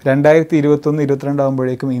 2021-22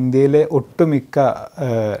 ആകുമ്പോഴേക്കും ഇന്ത്യയിലെ ഒട്ടുമിക്ക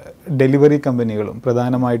ഡെലിവറി കമ്പനികളും,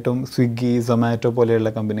 പ്രധാനമായിട്ടും സ്വിഗ്ഗി, സൊമാറ്റോ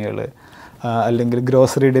പോലെയുള്ള കമ്പനികൾ, അല്ലെങ്കിൽ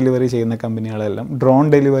ഗ്രോസറി ഡെലിവറി ചെയ്യുന്ന കമ്പനികളെല്ലാം ഡ്രോൺ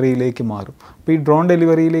ഡെലിവറിയിലേക്ക് മാറും. അപ്പോൾ ഈ ഡ്രോൺ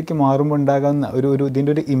ഡെലിവറിയിലേക്ക് മാറുമ്പോൾ ഉണ്ടാകുന്ന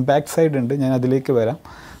ഇതിൻ്റെ ഒരു ഇമ്പാക്റ്റ് സൈഡ് ഉണ്ട്, ഞാൻ അതിലേക്ക് വരാം.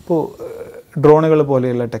 അപ്പോൾ ഡ്രോണുകൾ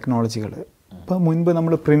പോലെയുള്ള ടെക്നോളജികൾ, ഇപ്പോൾ മുൻപ്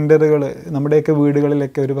നമ്മൾ പ്രിൻ്ററുകൾ, നമ്മുടെയൊക്കെ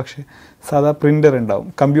വീടുകളിലൊക്കെ ഒരു പക്ഷേ സാധാ പ്രിൻ്റർ ഉണ്ടാവും,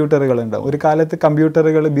 കമ്പ്യൂട്ടറുകൾ ഉണ്ടാവും. ഒരു കാലത്ത്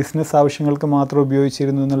കമ്പ്യൂട്ടറുകൾ ബിസിനസ് ആവശ്യങ്ങൾക്ക് മാത്രം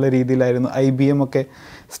ഉപയോഗിച്ചിരുന്നു എന്നുള്ള രീതിയിലായിരുന്നു IBM ഒക്കെ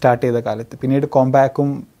സ്റ്റാർട്ട് ചെയ്ത കാലത്ത്. പിന്നീട് കോമ്പാക്കും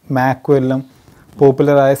മാക്കും എല്ലാം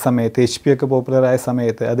പോപ്പുലറായ സമയത്ത്, HP ഒക്കെ പോപ്പുലറായ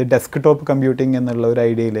സമയത്ത് അത് ഡെസ്ക് ടോപ്പ് കമ്പ്യൂട്ടിംഗ് എന്നുള്ള ഒരു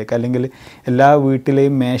ഐഡിയയിലേക്ക്, അല്ലെങ്കിൽ എല്ലാ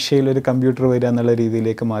വീട്ടിലെയും മേശയിലൊരു കമ്പ്യൂട്ടർ വരിക എന്നുള്ള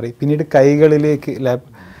രീതിയിലേക്ക് മാറി. പിന്നീട് കൈകളിലേക്ക്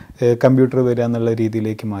കമ്പ്യൂട്ടർ വരിക എന്നുള്ള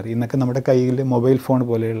രീതിയിലേക്ക് മാറി. ഇന്നൊക്കെ നമ്മുടെ കയ്യിൽ മൊബൈൽ ഫോൺ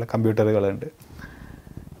പോലെയുള്ള കമ്പ്യൂട്ടറുകളുണ്ട്.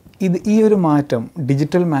 ഈ ഒരു മാറ്റം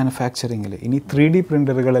ഡിജിറ്റൽ മാനുഫാക്ചറിങ്ങിൽ ഇനി 3D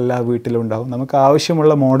പ്രിൻ്ററുകൾ എല്ലാ വീട്ടിലും ഉണ്ടാവും. നമുക്ക്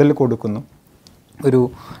ആവശ്യമുള്ള മോഡൽ കൊടുക്കുന്നു, ഒരു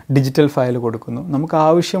ഡിജിറ്റൽ ഫയൽ കൊടുക്കുന്നു, നമുക്ക്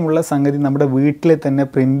ആവശ്യമുള്ള സംഗതി നമ്മുടെ വീട്ടിൽ തന്നെ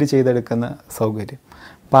പ്രിൻ്റ് ചെയ്തെടുക്കുന്ന സൗകര്യം.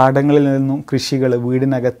 പാടങ്ങളിൽ നിന്നും കൃഷികൾ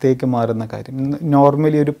വീടിനകത്തേക്ക് മാറുന്ന കാര്യം.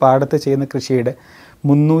 നോർമലി ഒരു പാടത്ത് ചെയ്യുന്ന കൃഷിയുടെ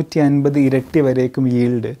 350 ഇരട്ടി വരേക്കും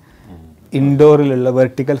ഈൽഡ് ഇൻഡോറിലുള്ള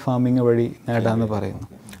വെർട്ടിക്കൽ ഫാമിംഗ് വഴി നേടാമെന്ന് പറയുന്നു.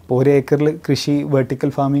 അപ്പോൾ 1 ഏക്കറിൽ കൃഷി വെർട്ടിക്കൽ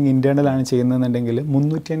ഫാമിംഗ് ഇൻറ്റേർണലാണ് ചെയ്യുന്നതെന്നുണ്ടെങ്കിൽ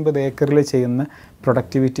 350 ഏക്കറിൽ ചെയ്യുന്ന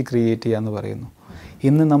പ്രൊഡക്ടിവിറ്റി ക്രിയേറ്റ് ചെയ്യാമെന്ന് പറയുന്നു.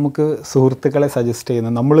 ഇന്ന് നമുക്ക് സുഹൃത്തുക്കളെ സജസ്റ്റ്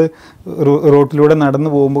ചെയ്യുന്നു, നമ്മൾ റോട്ടിലൂടെ നടന്നു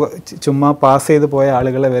പോകുമ്പോൾ ചുമ്മാ പാസ് ചെയ്ത് പോയ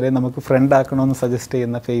ആളുകളെ വരെ നമുക്ക് ഫ്രണ്ട് ആക്കണമെന്ന് സജസ്റ്റ്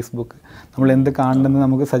ചെയ്യുന്ന ഫേസ്ബുക്ക്, നമ്മൾ എന്ത് കാണണമെന്ന്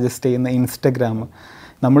നമുക്ക് സജസ്റ്റ് ചെയ്യുന്ന ഇൻസ്റ്റഗ്രാം,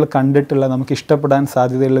 നമ്മൾ കണ്ടിട്ടുള്ള നമുക്ക് ഇഷ്ടപ്പെടാൻ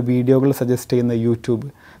സാധ്യതയുള്ള വീഡിയോകൾ സജസ്റ്റ് ചെയ്യുന്ന യൂട്യൂബ്,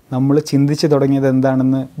 നമ്മൾ ചിന്തിച്ച് തുടങ്ങിയത്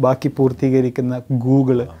എന്താണെന്ന് ബാക്കി പൂർത്തീകരിക്കുന്ന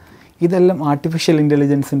ഗൂഗിള്, ഇതെല്ലാം ആർട്ടിഫിഷ്യൽ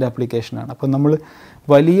ഇൻ്റലിജൻസിൻ്റെ ആപ്ലിക്കേഷനാണ്. അപ്പോൾ നമ്മൾ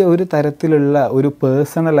വലിയ ഒരു തരത്തിലുള്ള ഒരു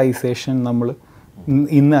പേഴ്സണലൈസേഷൻ നമ്മൾ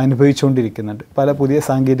ഇന്ന് അനുഭവിച്ചുകൊണ്ടിരിക്കുന്നുണ്ട് പല പുതിയ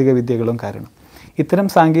സാങ്കേതിക വിദ്യകളും കാരണം. ഇത്തരം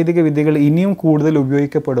സാങ്കേതിക വിദ്യകൾ ഇനിയും കൂടുതൽ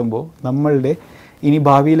ഉപയോഗിക്കപ്പെടുമ്പോൾ നമ്മളുടെ ഇനി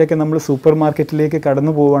ഭാവിയിലൊക്കെ നമ്മൾ സൂപ്പർ മാർക്കറ്റിലേക്ക്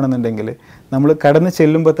കടന്നു പോവുകയാണെന്നുണ്ടെങ്കിൽ നമ്മൾ കടന്നു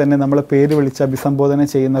ചെല്ലുമ്പോൾ തന്നെ നമ്മളെ പേര് വിളിച്ച് അഭിസംബോധന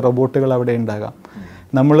ചെയ്യുന്ന റോബോട്ടുകൾ അവിടെ ഉണ്ടാകാം.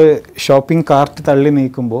 നമ്മൾ ഷോപ്പിംഗ് കാർട്ട് തള്ളി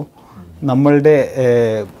നീക്കുമ്പോൾ നമ്മളുടെ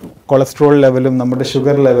കൊളസ്ട്രോൾ ലെവലും നമ്മുടെ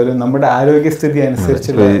ഷുഗർ ലെവലും നമ്മുടെ ആരോഗ്യസ്ഥിതി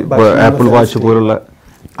അനുസരിച്ചുള്ള ആപ്പിൾ വാച്ച് പോലുള്ള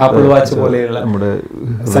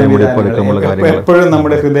എപ്പോഴും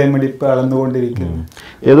നമ്മുടെ ഹൃദയമിടിപ്പ് അളന്നുകൊണ്ടിരിക്കുന്നു.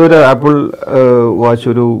 ഏതൊരു ആപ്പിൾ വാച്ച്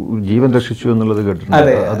ഒരു ജീവൻ രക്ഷിച്ചു എന്നുള്ളത് കേട്ടിട്ടുണ്ട്.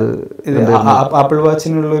 അതെ, അത് ആപ്പിൾ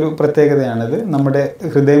വാച്ചിനുള്ള ഒരു പ്രത്യേകതയാണിത്. നമ്മുടെ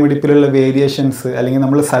ഹൃദയമിടിപ്പിലുള്ള വേരിയേഷൻസ് അല്ലെങ്കിൽ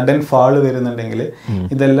നമ്മൾ സഡൻ ഫാള് വരുന്നുണ്ടെങ്കിൽ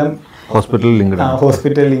ഇതെല്ലാം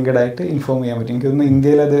ഹോസ്പിറ്റൽ ലിങ്ക്ഡ് ആയിട്ട് ഇൻഫോം ചെയ്യാൻ പറ്റും. എനിക്ക് തോന്നുന്നു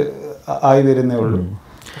ഇന്ത്യയിൽ അത് ആയി വരുന്നേ ഉള്ളൂ.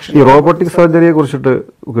 ഈ റോബോട്ടിക് സർജറിയെ കുറിച്ചിട്ട്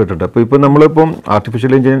കേട്ടിട്ട് ഇപ്പോൾ നമ്മളിപ്പം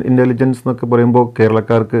ആർട്ടിഫിഷ്യൽ ഇൻ്റലിജൻസ് എന്നൊക്കെ പറയുമ്പോൾ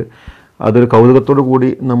കേരളക്കാർക്ക് അതൊരു കൗതുകത്തോടു കൂടി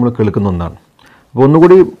നമ്മൾ കേൾക്കുന്ന ഒന്നാണ്. അപ്പോൾ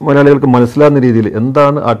ഒന്നുകൂടി മലയാളികൾക്ക് മനസ്സിലാകുന്ന രീതിയിൽ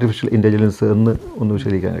എന്താണ് ആർട്ടിഫിഷ്യൽ ഇൻ്റലിജൻസ് എന്ന് ഒന്ന്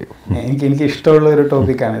വിശദീകരിക്കാൻ കഴിയും? എനിക്ക് ഇഷ്ടമുള്ള ഒരു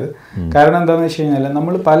ടോപ്പിക്കാണിത്. കാരണം എന്താണെന്ന് വെച്ച് കഴിഞ്ഞാൽ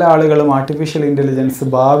നമ്മൾ പല ആളുകളും ആർട്ടിഫിഷ്യൽ ഇൻ്റലിജൻസ്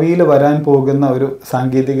ഭാവിയിൽ വരാൻ പോകുന്ന ഒരു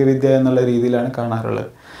സാങ്കേതിക വിദ്യ എന്നുള്ള രീതിയിലാണ് കാണാറുള്ളത്.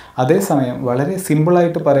 അതേസമയം വളരെ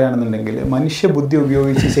സിമ്പിളായിട്ട് പറയുകയാണെന്നുണ്ടെങ്കിൽ മനുഷ്യബുദ്ധി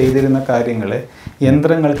ഉപയോഗിച്ച് ചെയ്തിരുന്ന കാര്യങ്ങളെ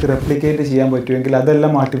യന്ത്രങ്ങൾക്ക് റെപ്ലിക്കേറ്റ് ചെയ്യാൻ പറ്റുമെങ്കിൽ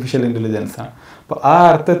അതെല്ലാം ആർട്ടിഫിഷ്യൽ ഇൻ്റലിജൻസാണ്. അപ്പോൾ ആ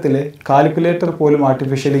അർത്ഥത്തിൽ കാൽക്കുലേറ്റർ പോലും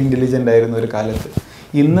ആർട്ടിഫിഷ്യൽ ഇൻ്റലിജൻ്റ് ആയിരുന്നു ഒരു കാലത്ത്.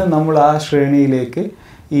 ഇന്ന് നമ്മൾ ആ ശ്രേണിയിലേക്ക്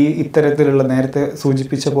ഇത്തരത്തിലുള്ള നേരത്തെ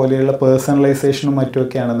സൂചിപ്പിച്ച പോലെയുള്ള പേഴ്സണലൈസേഷനും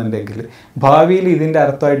മറ്റുമൊക്കെ ആണെന്നുണ്ടെങ്കിൽ ഭാവിയിൽ ഇതിൻ്റെ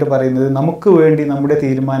അർത്ഥമായിട്ട് പറയുന്നത് നമുക്ക് വേണ്ടി നമ്മുടെ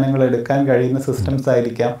തീരുമാനങ്ങൾ എടുക്കാൻ കഴിയുന്ന സിസ്റ്റംസ്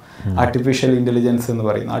ആയിരിക്കാം ആർട്ടിഫിഷ്യൽ ഇൻ്റലിജൻസ് എന്ന്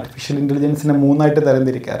പറയുന്നത്. Artificial ഇൻ്റലിജൻസിനെ 3ആയിട്ട്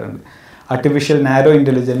തരംതിരിക്കാറുണ്ട്: artificial narrow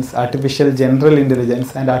intelligence, artificial general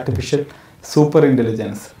intelligence and artificial super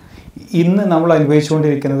intelligence. ഇന്ന് നമ്മൾ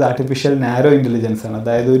അനുഭവിച്ചുകൊണ്ടിരിക്കുന്നത് ആർട്ടിഫിഷ്യൽ നാരോ ഇൻ്റലിജൻസ് ആണ്.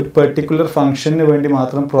 അതായത് ഒരു പെർട്ടിക്കുലർ ഫംഗ്ഷന് വേണ്ടി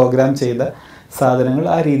മാത്രം പ്രോഗ്രാം ചെയ്ത സാധനങ്ങൾ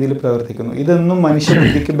ആ രീതിയിൽ പ്രവർത്തിക്കുന്നു. ഇതൊന്നും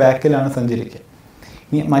മനുഷ്യബുദ്ധിക്ക് ബാക്കിലാണ് സഞ്ചരിക്കുക.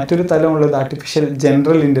 ഇനി മറ്റൊരു തലമുള്ളത് ആർട്ടിഫിഷ്യൽ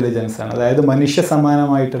ജനറൽ ഇൻ്റലിജൻസ് ആണ്. അതായത് മനുഷ്യ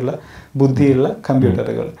സമാനമായിട്ടുള്ള ബുദ്ധിയുള്ള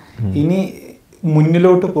കമ്പ്യൂട്ടറുകൾ. ഇനി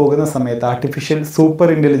മുന്നിലോട്ട് പോകുന്ന സമയത്ത് ആർട്ടിഫിഷ്യൽ സൂപ്പർ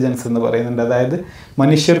ഇൻ്റലിജൻസ് എന്ന് പറയുന്നുണ്ട്. അതായത്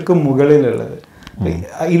മനുഷ്യർക്ക് മുകളിലുള്ളത്.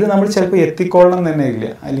 ഇത് നമ്മൾ ചിലപ്പോൾ എത്തിക്കൊള്ളണം തന്നെ ഇല്ല,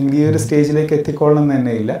 അല്ലെങ്കിൽ ഈ ഒരു സ്റ്റേജിലേക്ക് എത്തിക്കൊള്ളണം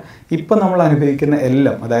തന്നെ ഇല്ല. ഇപ്പം നമ്മൾ അനുഭവിക്കുന്ന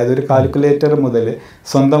എല്ലാം, അതായത് ഒരു കാൽക്കുലേറ്റർ മുതൽ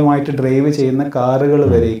സ്വന്തമായിട്ട് ഡ്രൈവ് ചെയ്യുന്ന കാറുകൾ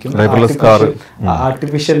വരേക്കും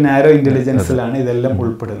ആർട്ടിഫിഷ്യൽ നാരോ ഇൻ്റലിജൻസിലാണ് ഇതെല്ലാം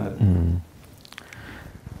ഉൾപ്പെടുന്നത്.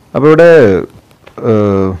 അപ്പോൾ ഇവിടെ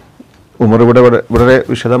ഉമർ വളരെ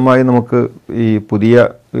വിശദമായി നമുക്ക് ഈ പുതിയ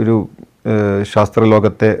ഒരു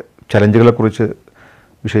ശാസ്ത്രലോകത്തെ ചലഞ്ചുകളെക്കുറിച്ച്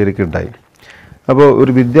വിശദീകരിക്കുകയുണ്ടായി. അപ്പോൾ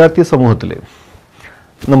ഒരു വിദ്യാർത്ഥി സമൂഹത്തിൽ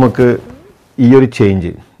നമുക്ക് ഈ ഒരു ചേഞ്ച്,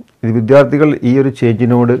 വിദ്യാർത്ഥികൾ ഈ ഒരു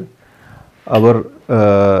ചേഞ്ചിനോട് അവർ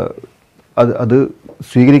അത്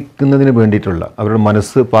സ്വീകരിക്കുന്നതിന് വേണ്ടിയിട്ടുള്ള അവരുടെ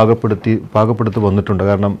മനസ്സ് പാകപ്പെടുത്തി വന്നിട്ടുണ്ട്.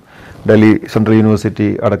 കാരണം ഡൽഹി സെൻട്രൽ യൂണിവേഴ്സിറ്റി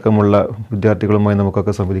അടക്കമുള്ള വിദ്യാർത്ഥികളുമായി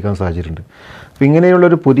നമുക്കൊക്കെ സംവദിക്കാൻ സാഹചര്യമുണ്ട്. അപ്പോൾ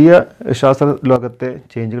ഇങ്ങനെയുള്ളൊരു പുതിയ ശാസ്ത്ര ലോകത്തെ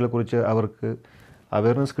ചേഞ്ചുകളെക്കുറിച്ച് അവർക്ക്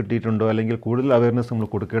അവയർനെസ് കിട്ടിയിട്ടുണ്ടോ, അല്ലെങ്കിൽ കൂടുതൽ അവയർനെസ് നമ്മൾ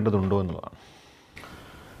കൊടുക്കേണ്ടതുണ്ടോ എന്നുള്ളതാണ്.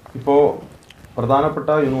 ഇപ്പോൾ പ്രധാനപ്പെട്ട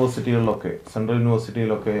യൂണിവേഴ്സിറ്റികളിലൊക്കെ, സെൻട്രൽ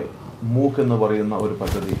യൂണിവേഴ്സിറ്റിയിലൊക്കെ മൂക്ക് എന്ന് പറയുന്ന ഒരു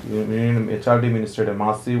പദ്ധതി, HRD മിനിസ്ട്രിയുടെ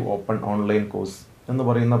massive open online course എന്ന്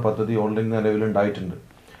പറയുന്ന പദ്ധതി ഓൺലൈൻ നിലവിലുണ്ടായിട്ടുണ്ട്.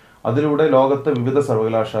 അതിലൂടെ ലോകത്തെ വിവിധ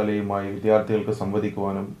സർവകലാശാലയുമായി വിദ്യാർത്ഥികൾക്ക്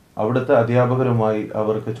സംവദിക്കുവാനും അവിടുത്തെ അധ്യാപകരുമായി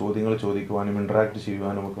അവർക്ക് ചോദ്യങ്ങൾ ചോദിക്കുവാനും ഇൻറ്ററാക്ട്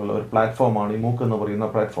ചെയ്യുവാനും ഒക്കെ ഉള്ള ഒരു പ്ലാറ്റ്ഫോമാണ് ഈ മൂക്ക് എന്ന് പറയുന്ന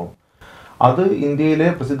പ്ലാറ്റ്ഫോം. അത് ഇന്ത്യയിലെ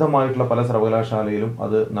പ്രസിദ്ധമായിട്ടുള്ള പല സർവകലാശാലയിലും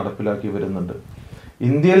അത് നടപ്പിലാക്കി വരുന്നുണ്ട്.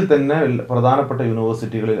 ഇന്ത്യയിൽ തന്നെ പ്രധാനപ്പെട്ട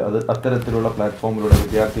യൂണിവേഴ്സിറ്റികളിൽ അത് അത്തരത്തിലുള്ള പ്ലാറ്റ്ഫോമിലൂടെ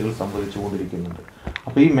വിദ്യാർത്ഥികൾ സംവദിച്ചുകൊണ്ടിരിക്കുന്നുണ്ട്.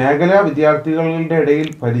 അപ്പോൾ ഈ മേഖല വിദ്യാർത്ഥികളുടെ ഇടയിൽ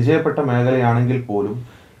പരിചയപ്പെട്ട മേഖലയാണെങ്കിൽ പോലും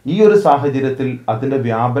ഈ ഒരു സാഹചര്യത്തിൽ അതിൻ്റെ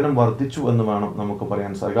വ്യാപനം വർദ്ധിച്ചു എന്ന് വേണം നമുക്ക്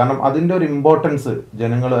പറയാൻ സാധിക്കും. കാരണം അതിൻ്റെ ഒരു ഇമ്പോർട്ടൻസ്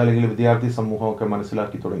ജനങ്ങൾ അല്ലെങ്കിൽ വിദ്യാർത്ഥി സമൂഹമൊക്കെ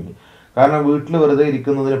മനസ്സിലാക്കി തുടങ്ങി. കാരണം വീട്ടിൽ വെറുതെ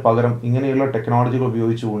ഇരിക്കുന്നതിന് പകരം ഇങ്ങനെയുള്ള ടെക്നോളജികൾ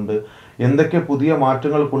ഉപയോഗിച്ചുകൊണ്ട് എന്തൊക്കെ പുതിയ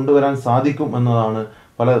മാറ്റങ്ങൾ കൊണ്ടുവരാൻ സാധിക്കും എന്നതാണ്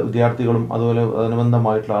പല വിദ്യാർത്ഥികളും അതുപോലെ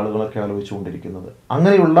അനുബന്ധമായിട്ടുള്ള ആളുകളൊക്കെ ആലോചിച്ചുകൊണ്ടിരിക്കുന്നത്.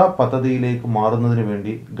 അങ്ങനെയുള്ള പദ്ധതിയിലേക്ക് മാറുന്നതിന്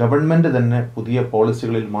വേണ്ടി ഗവൺമെൻറ് തന്നെ പുതിയ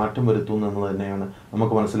പോളിസികളിൽ മാറ്റം വരുത്തുന്നു എന്ന് തന്നെയാണ്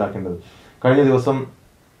നമുക്ക് മനസ്സിലാക്കേണ്ടത്. കഴിഞ്ഞ ദിവസം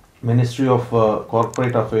ministry of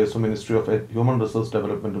corporate അഫയേഴ്സും ministry of human resource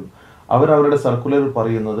ഡെവലപ്മെൻറ്റും അവരവരുടെ സർക്കുലറിൽ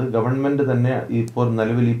പറയുന്നത് ഗവൺമെൻറ് തന്നെ ഇപ്പോൾ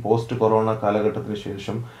നിലവിൽ ഈ പോസ്റ്റ് കൊറോണ കാലഘട്ടത്തിന്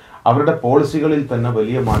ശേഷം അവരുടെ പോളിസികളിൽ തന്നെ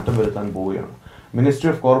വലിയ മാറ്റം വരുത്താൻ പോവുകയാണ്. മിനിസ്ട്രി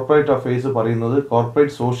ഓഫ് കോർപ്പറേറ്റ് അഫയേഴ്സ് പറയുന്നത്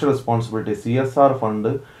corporate social responsibility CSR fund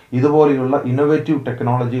ഇതുപോലെയുള്ള ഇന്നോവേറ്റീവ്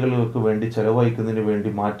ടെക്നോളജികൾക്ക് വേണ്ടി ചെലവഴിക്കുന്നതിന് വേണ്ടി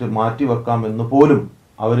മാറ്റിവെക്കാം എന്ന് പോലും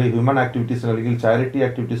അവർ ഹ്യൂമൻ ആക്ടിവിറ്റീസിന് അല്ലെങ്കിൽ ചാരിറ്റി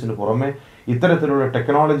ആക്ടിവിറ്റീസിന് പുറമെ ഇത്തരത്തിലുള്ള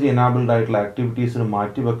ടെക്നോളജി എനാബിൾഡ് ആയിട്ടുള്ള ആക്ടിവിറ്റീസിന്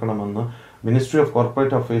മാറ്റിവെക്കണമെന്ന് മിനിസ്ട്രി ഓഫ്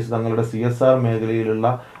കോർപ്പറേറ്റ് അഫയേഴ്സ് തങ്ങളുടെ CSR മേഖലയിലുള്ള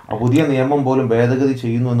പുതിയ നിയമം പോലും ഭേദഗതി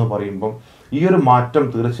ചെയ്യുന്നു എന്ന് പറയുമ്പം ഈ ഒരു മാറ്റം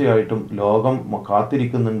തീർച്ചയായിട്ടും ലോകം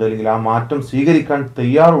കാത്തിരിക്കുന്നുണ്ട്, അല്ലെങ്കിൽ ആ മാറ്റം സ്വീകരിക്കാൻ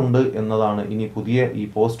തയ്യാറുണ്ട് എന്നതാണ് ഇനി പുതിയ ഈ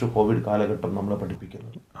പോസ്റ്റ് കോവിഡ് കാലഘട്ടം നമ്മളെ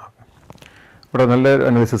പഠിപ്പിക്കുന്നത്. ഇവിടെ നല്ല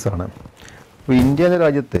അനാലിസിസ് ആണ്. ഇപ്പോൾ ഇന്ത്യ എന്ന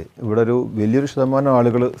രാജ്യത്ത് ഇവിടെ ഒരു വലിയൊരു ശതമാനം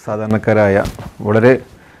ആളുകൾ സാധാരണക്കാരായ വളരെ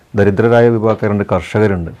ദരിദ്രരായ വിഭാഗക്കാരുണ്ട്,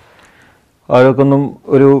 കർഷകരുണ്ട്. അവർക്കൊന്നും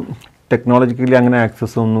ഒരു ടെക്നോളജിക്കലി അങ്ങനെ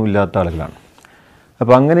ആക്സസ് ഒന്നും ഇല്ലാത്ത ആളുകളാണ്.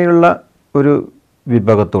 അപ്പോൾ അങ്ങനെയുള്ള ഒരു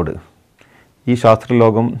വിഭാഗത്തോട് ഈ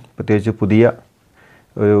ശാസ്ത്രലോകം, പ്രത്യേകിച്ച് പുതിയ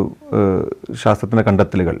ഒരു ശാസ്ത്രത്തിൻ്റെ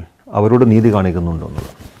കണ്ടെത്തലുകൾ അവരോട് നീതി കാണിക്കുന്നുണ്ടോ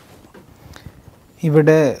എന്നുള്ളത്.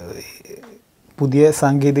 ഇവിടെ പുതിയ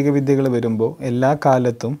സാങ്കേതിക വിദ്യകൾ വരുമ്പോൾ എല്ലാ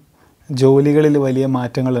കാലത്തും ജോലികളിൽ വലിയ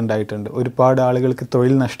മാറ്റങ്ങൾ ഉണ്ടായിട്ടുണ്ട്. ഒരുപാട് ആളുകൾക്ക്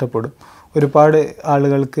തൊഴിൽ നഷ്ടപ്പെടും, ഒരുപാട്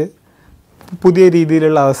ആളുകൾക്ക് പുതിയ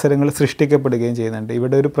രീതിയിലുള്ള അവസരങ്ങൾ സൃഷ്ടിക്കപ്പെടുകയും ചെയ്യുന്നുണ്ട്.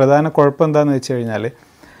 ഇവിടെ ഒരു പ്രധാന കുഴപ്പം എന്താണെന്ന് വെച്ച് കഴിഞ്ഞാൽ,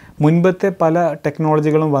 മുൻപത്തെ പല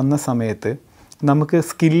ടെക്നോളജികളും വന്ന സമയത്ത് നമുക്ക്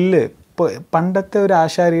സ്കില്ല്, ഇപ്പോൾ പണ്ടത്തെ ഒരു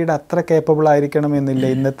ആശാരിയുടെ അത്ര കേപ്പബിൾ ആയിരിക്കണം എന്നില്ല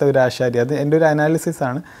ഇന്നത്തെ ഒരു ആശാരി. അത് എൻ്റെ ഒരു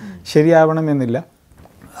അനാലിസിസാണ്, ശരിയാവണമെന്നില്ല.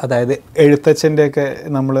 അതായത് എഴുത്തച്ഛൻ്റെയൊക്കെ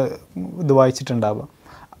നമ്മൾ ഇത് വായിച്ചിട്ടുണ്ടാവാം.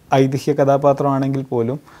 ഐതിഹ്യ കഥാപാത്രമാണെങ്കിൽ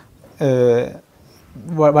പോലും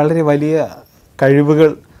വളരെ വലിയ കഴിവുകൾ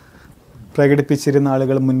പ്രകടിപ്പിച്ചിരുന്ന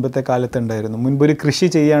ആളുകൾ മുൻപത്തെ കാലത്തുണ്ടായിരുന്നു. മുൻപൊരു കൃഷി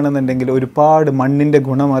ചെയ്യുകയാണെന്നുണ്ടെങ്കിൽ ഒരുപാട് മണ്ണിൻ്റെ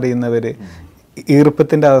ഗുണം അറിയുന്നവർ,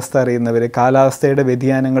 ഈർപ്പത്തിൻ്റെ അവസ്ഥ അറിയുന്നവർ, കാലാവസ്ഥയുടെ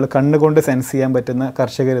വ്യതിയാനങ്ങൾ കണ്ണുകൊണ്ട് സെൻസ് ചെയ്യാൻ പറ്റുന്ന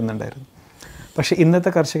കർഷകരെന്നുണ്ടായിരുന്നു. പക്ഷേ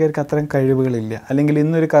ഇന്നത്തെ കർഷകർക്ക് അത്തരം കഴിവുകളില്ല, അല്ലെങ്കിൽ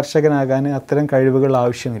ഇന്നൊരു കർഷകനാകാൻ അത്തരം കഴിവുകൾ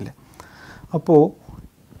ആവശ്യമില്ല. അപ്പോൾ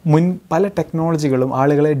പല ടെക്നോളജികളും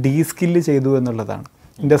ആളുകളെ ഡീസ്കില്ല് ചെയ്തു എന്നുള്ളതാണ്.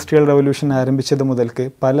 ഇൻഡസ്ട്രിയൽ റവല്യൂഷൻ ആരംഭിച്ചത് മുതൽക്ക്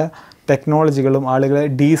പല ടെക്നോളജികളും ആളുകളെ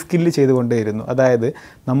ഡീസ്കില്ല് ചെയ്തുകൊണ്ടേയിരുന്നു. അതായത്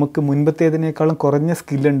നമുക്ക് മുൻപത്തേതിനേക്കാളും കുറഞ്ഞ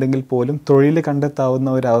സ്കില്ലുണ്ടെങ്കിൽ പോലും തൊഴിൽ കണ്ടെത്താവുന്ന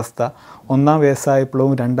ഒരവസ്ഥ ഒന്നാം വ്യവസായ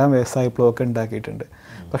വിപ്ലവവും രണ്ടാം വ്യവസായ വിപ്ലവവും ഒക്കെ ഉണ്ടാക്കിയിട്ടുണ്ട്.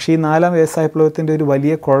 പക്ഷേ ഈ നാലാം വ്യവസായ വിപ്ലവത്തിൻ്റെ ഒരു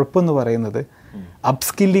വലിയ കുഴപ്പമെന്ന് പറയുന്നത്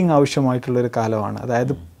അപ്സ്കില്ലിങ് ആവശ്യമായിട്ടുള്ളൊരു കാലമാണ്.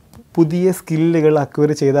 അതായത് പുതിയ സ്കില്ലുകൾ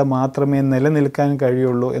അക്വയർ ചെയ്താൽ മാത്രമേ നിലനിൽക്കാൻ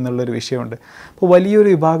കഴിയുള്ളൂ എന്നുള്ളൊരു വിഷയമുണ്ട്. അപ്പോൾ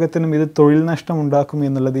വലിയൊരു വിഭാഗത്തിനും ഇത് തൊഴിൽ നഷ്ടം ഉണ്ടാക്കും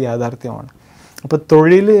എന്നുള്ളത് യാഥാർത്ഥ്യമാണ്. അപ്പോൾ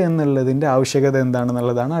തൊഴിൽ എന്നുള്ളതിൻ്റെ ആവശ്യകത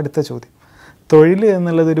എന്താണെന്നുള്ളതാണ് അടുത്ത ചോദ്യം. തൊഴിൽ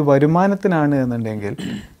എന്നുള്ളത് ഒരു വരുമാനത്തിനാണ് എന്നുണ്ടെങ്കിൽ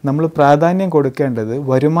നമ്മൾ പ്രാധാന്യം കൊടുക്കേണ്ടത്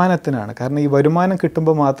വരുമാനത്തിനാണ്. കാരണം ഈ വരുമാനം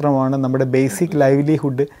കിട്ടുമ്പോൾ മാത്രമാണ് നമ്മുടെ ബേസിക്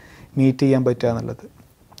ലൈവ്ലിഹുഡ് മീറ്റ് ചെയ്യാൻ പറ്റുക എന്നുള്ളത്.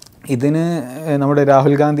 ഇതിന് നമ്മുടെ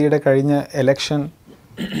രാഹുൽ ഗാന്ധിയുടെ കഴിഞ്ഞ എലക്ഷൻ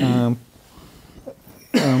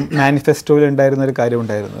മാനിഫെസ്റ്റോയിൽ ഉണ്ടായിരുന്നൊരു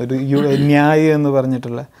കാര്യമുണ്ടായിരുന്നു, ഒരു ന്യായ് എന്ന്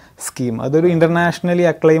പറഞ്ഞിട്ടുള്ള സ്കീം. അതൊരു ഇൻ്റർനാഷണലി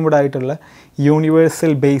അക്ലൈംഡ് ആയിട്ടുള്ള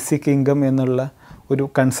യൂണിവേഴ്സൽ ബേസിക് ഇൻകം എന്നുള്ള ഒരു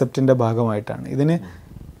കൺസെപ്റ്റിൻ്റെ ഭാഗമായിട്ടാണ്. ഇതിന്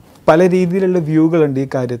പല രീതിയിലുള്ള വ്യൂകളുണ്ട് ഈ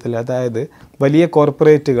കാര്യത്തിൽ. അതായത് വലിയ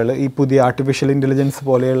കോർപ്പറേറ്റുകൾ ഈ പുതിയ ആർട്ടിഫിഷ്യൽ ഇൻ്റലിജൻസ്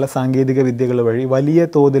പോലെയുള്ള സാങ്കേതിക വിദ്യകൾ വഴി വലിയ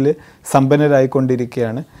തോതിൽ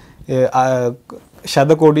സമ്പന്നരായിക്കൊണ്ടിരിക്കുകയാണ്,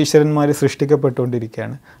 ശതകോടീശ്വരന്മാർ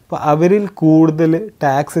സൃഷ്ടിക്കപ്പെട്ടുകൊണ്ടിരിക്കുകയാണ്. അപ്പോൾ അവരിൽ കൂടുതൽ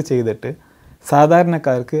ടാക്സ് ചെയ്തിട്ട്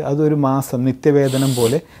സാധാരണക്കാർക്ക് അതൊരു മാസം നിത്യവേതനം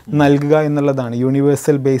പോലെ നൽകുക എന്നുള്ളതാണ്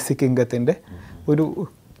യൂണിവേഴ്സൽ ബേസിക് ഇൻകത്തിൻ്റെ ഒരു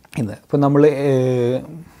ഇത്. ഇപ്പോൾ നമ്മൾ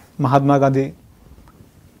മഹാത്മാഗാന്ധി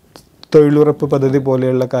തൊഴിലുറപ്പ് പദ്ധതി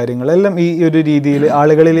പോലെയുള്ള കാര്യങ്ങളെല്ലാം ഈ ഒരു രീതിയിൽ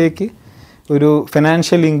ആളുകളിലേക്ക് ഒരു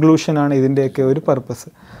ഫിനാൻഷ്യൽ ഇൻക്ലൂഷനാണ് ഇതിൻ്റെയൊക്കെ ഒരു പർപ്പസ്.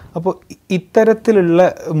 അപ്പോൾ ഇത്തരത്തിലുള്ള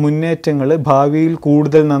മുന്നേറ്റങ്ങൾ ഭാവിയിൽ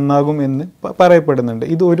കൂടുതൽ നന്നാകും എന്ന് പറയപ്പെടുന്നുണ്ട്.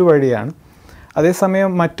 ഇത് ഒരു വഴിയാണ്.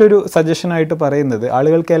 അതേസമയം മറ്റൊരു സജഷനായിട്ട് പറയുന്നത്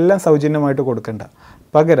ആളുകൾക്കെല്ലാം സൗജന്യമായിട്ട് കൊടുക്കണ്ട,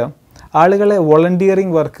 പകരം ആളുകളെ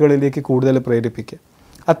വോളണ്ടിയറിങ് വർക്കുകളിലേക്ക് കൂടുതൽ പ്രേരിപ്പിക്കുക.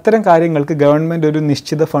 അത്തരം കാര്യങ്ങൾക്ക് ഗവൺമെൻറ് ഒരു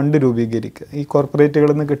നിശ്ചിത ഫണ്ട് രൂപീകരിക്കുക, ഈ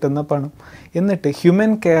കോർപ്പറേറ്റുകളിൽ നിന്ന് കിട്ടുന്ന പണം. എന്നിട്ട്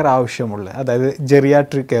ഹ്യൂമൻ കെയർ ആവശ്യമുള്ള, അതായത്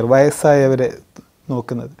ജെറിയാട്രിക് കെയർ, വയസ്സായവരെ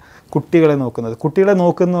നോക്കുന്നത്, കുട്ടികളെ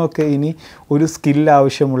നോക്കുന്നതൊക്കെ ഇനി ഒരു സ്കില്ല്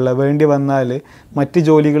ആവശ്യമുള്ള, വേണ്ടി വന്നാൽ മറ്റ്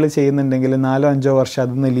ജോലികൾ ചെയ്യുന്നുണ്ടെങ്കിൽ 4-5 വർഷം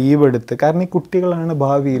അതിൽ നിന്ന് ലീവ് എടുത്ത്, കാരണം ഈ കുട്ടികളാണ്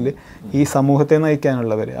ഭാവിയിൽ ഈ സമൂഹത്തെ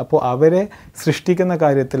നയിക്കാനുള്ളവർ. അപ്പോൾ അവരെ സൃഷ്ടിക്കുന്ന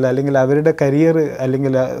കാര്യത്തിൽ, അല്ലെങ്കിൽ അവരുടെ കരിയർ,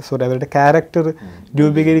 അല്ലെങ്കിൽ അവരുടെ ക്യാരക്ടർ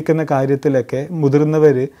രൂപീകരിക്കുന്ന കാര്യത്തിലൊക്കെ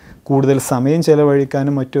മുതിർന്നവർ കൂടുതൽ സമയം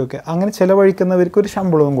ചിലവഴിക്കാനും മറ്റുമൊക്കെ, അങ്ങനെ ചിലവഴിക്കുന്നവർക്ക് ഒരു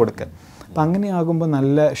ശമ്പളവും കൊടുക്കുക. അപ്പം അങ്ങനെയാകുമ്പോൾ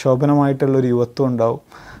നല്ല ശോഭനമായിട്ടുള്ളൊരു യുവത്വം ഉണ്ടാവും.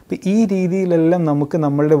 അപ്പോൾ ഈ രീതിയിലെല്ലാം നമുക്ക്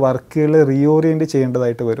നമ്മളുടെ വർക്കുകൾ റീഓറിയൻറ്റ്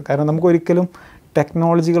ചെയ്യേണ്ടതായിട്ട് വരും. കാരണം നമുക്കൊരിക്കലും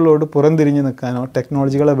ടെക്നോളജികളോട് പുറംതിരിഞ്ഞ് നിൽക്കാനോ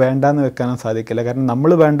ടെക്നോളജികളെ വേണ്ടാന്ന് വെക്കാനോ സാധിക്കില്ല. കാരണം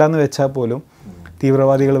നമ്മൾ വേണ്ടാന്ന് വെച്ചാൽ പോലും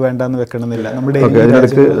തീവ്രവാദികൾ വേണ്ടാന്ന് വെക്കണമെന്നില്ല.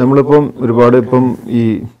 നമ്മളിപ്പം ഒരുപാട് ഇപ്പോൾ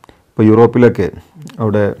യൂറോപ്പിലൊക്കെ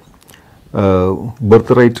അവിടെ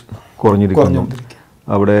ബർത്ത് റേറ്റ് കുറഞ്ഞിരിക്കുന്നു,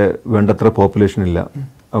 അവിടെ വേണ്ടത്ര പോപ്പുലേഷൻ ഇല്ല,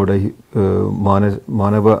 അവിടെ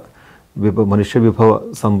മനുഷ്യവിഭവ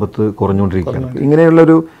സമ്പത്ത് കുറഞ്ഞുകൊണ്ടിരിക്കുകയാണ്.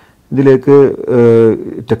 ഇങ്ങനെയുള്ളൊരു ഇതിലേക്ക്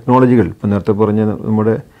ടെക്നോളജികൾ, ഇപ്പം നേരത്തെ പറഞ്ഞ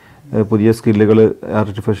നമ്മുടെ പുതിയ സ്കില്ലുകൾ,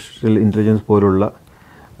 ആർട്ടിഫിഷ്യൽ ഇൻ്റലിജൻസ് പോലുള്ള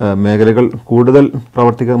മേഖലകൾ കൂടുതൽ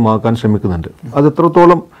പ്രാവർത്തികമാക്കാൻ ശ്രമിക്കുന്നുണ്ട്. അത്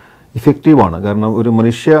എത്രത്തോളം ഇഫക്റ്റീവാണ്? കാരണം ഒരു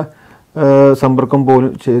മനുഷ്യ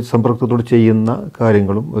സമ്പർക്കത്തോട് ചെയ്യുന്ന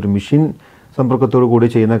കാര്യങ്ങളും ഒരു മെഷീൻ സമ്പർക്കത്തോടു കൂടി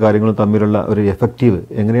ചെയ്യുന്ന കാര്യങ്ങളും തമ്മിലുള്ള ഒരു എഫക്റ്റീവ്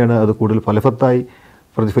എങ്ങനെയാണ് അത് കൂടുതൽ ഫലവത്തായി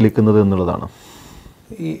പ്രതിഫലിക്കുന്നത് എന്നുള്ളതാണ്.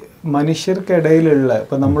 ഈ മനുഷ്യർക്കിടയിലുള്ള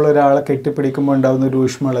ഇപ്പോൾ നമ്മളൊരാളെ കെട്ടിപ്പിടിക്കുമ്പോൾ ഉണ്ടാകുന്ന ഒരു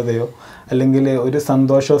ഊഷ്മളതയോ അല്ലെങ്കിൽ ഒരു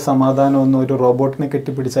സന്തോഷമോ സമാധാനമോ ഒന്നും ഒരു റോബോട്ടിനെ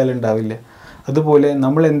കെട്ടിപ്പിടിച്ചാൽ ഉണ്ടാവില്ല. അതുപോലെ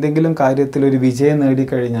നമ്മൾ എന്തെങ്കിലും കാര്യത്തിൽ ഒരു വിജയം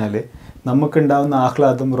നേടിക്കഴിഞ്ഞാൽ നമുക്കുണ്ടാകുന്ന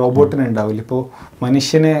ആഹ്ലാദം റോബോട്ടിന് ഉണ്ടാവില്ല. ഇപ്പോൾ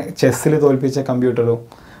മനുഷ്യനെ ചെസ്സിൽ തോൽപ്പിച്ച കമ്പ്യൂട്ടറും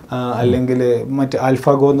അല്ലെങ്കിൽ മറ്റ്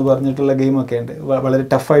ആൽഫാഗോ എന്ന് പറഞ്ഞിട്ടുള്ള ഗെയിമൊക്കെ ഉണ്ട്, വളരെ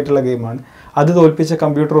ടഫായിട്ടുള്ള ഗെയിമാണ്. അത് തോൽപ്പിച്ച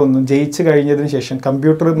കമ്പ്യൂട്ടറൊന്നും ജയിച്ചു കഴിഞ്ഞതിന് ശേഷം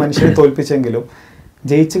കമ്പ്യൂട്ടർ മനുഷ്യനെ തോൽപ്പിച്ചെങ്കിലും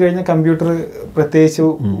ജയിച്ചു കഴിഞ്ഞ കമ്പ്യൂട്ടർ പ്രത്യേകിച്ച്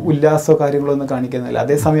ഉല്ലാസമോ കാര്യങ്ങളോ ഒന്നും കാണിക്കുന്നില്ല.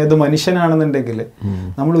 അതേസമയം അത് മനുഷ്യനാണെന്നുണ്ടെങ്കിൽ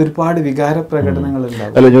നമ്മൾ ഒരുപാട് വികാര പ്രകടനങ്ങൾ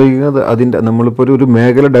ഉണ്ടാകും. അല്ല, ചോദിക്കുന്നത് അതിൻ്റെ നമ്മളിപ്പോൾ ഒരു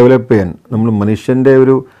മേഖല ഡെവലപ്പ് ചെയ്യാൻ നമ്മൾ മനുഷ്യൻ്റെ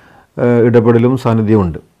ഒരു ഇടപെടലും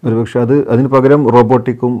സാന്നിധ്യമുണ്ട്. ഒരുപക്ഷെ അതിന് പകരം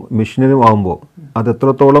റോബോട്ടിക്കും മെഷീനും ആകുമ്പോൾ അത്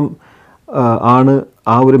എത്രത്തോളം ആണ്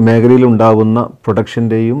ആ ഒരു മേഖലയിൽ ഉണ്ടാകുന്ന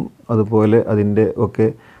പ്രൊഡക്ഷൻ്റെയും അതുപോലെ അതിൻ്റെ ഒക്കെ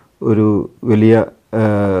ഒരു വലിയ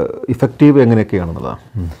ഇഫക്റ്റീവ് എങ്ങനെയൊക്കെയാണെന്നതാണ്.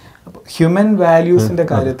 ഹ്യൂമൻ വാല്യൂസിൻ്റെ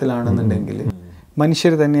കാര്യത്തിലാണെന്നുണ്ടെങ്കിൽ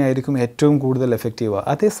മനുഷ്യർ തന്നെയായിരിക്കും ഏറ്റവും കൂടുതൽ എഫക്റ്റീവ്.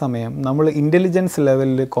 അതേസമയം നമ്മൾ ഇൻ്റലിജൻസ്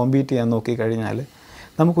ലെവലിൽ കോമ്പീറ്റ് ചെയ്യാൻ നോക്കിക്കഴിഞ്ഞാൽ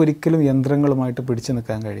നമുക്കൊരിക്കലും യന്ത്രങ്ങളുമായിട്ട് പിടിച്ചു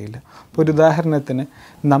നിൽക്കാൻ കഴിയില്ല. ഇപ്പോൾ ഒരു ഉദാഹരണത്തിന്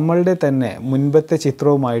നമ്മളുടെ തന്നെ മുൻപത്തെ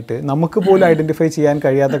ചിത്രവുമായിട്ട് നമുക്ക് പോലും ഐഡൻറ്റിഫൈ ചെയ്യാൻ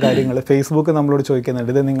കഴിയാത്ത കാര്യങ്ങൾ ഫേസ്ബുക്ക് നമ്മളോട്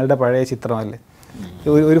ചോദിക്കുന്നുണ്ട്, ഇത് നിങ്ങളുടെ പഴയ ചിത്രമല്ലേ.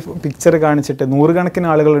 ഒരു പിക്ചർ കാണിച്ചിട്ട് നൂറുകണക്കിന്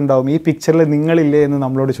ആളുകളുണ്ടാവും, ഈ പിക്ചറിൽ നിങ്ങളില്ലേ എന്ന്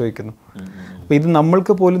നമ്മളോട് ചോദിക്കുന്നു. അപ്പോൾ ഇത്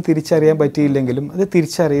നമ്മൾക്ക് പോലും തിരിച്ചറിയാൻ പറ്റിയില്ലെങ്കിലും അത്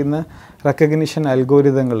തിരിച്ചറിയുന്ന റെക്കഗ്നിഷൻ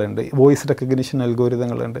അൽഗോരിതങ്ങളുണ്ട്, വോയിസ് റെക്കഗ്നിഷൻ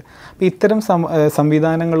അൽഗോരിതങ്ങളുണ്ട്. അപ്പോൾ ഇത്തരം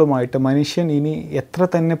സംവിധാനങ്ങളുമായിട്ട് മനുഷ്യൻ ഇനി എത്ര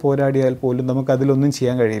തന്നെ പോരാടിയാൽ പോലും നമുക്കതിലൊന്നും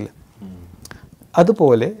ചെയ്യാൻ കഴിയില്ല.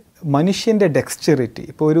 അതുപോലെ മനുഷ്യൻ്റെ ഡെക്സ്ചറിറ്റി,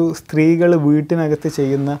 ഇപ്പോൾ ഒരു സ്ത്രീകൾ വീട്ടിനകത്ത്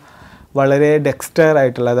ചെയ്യുന്ന വളരെ ഡെക്സ്റ്റർ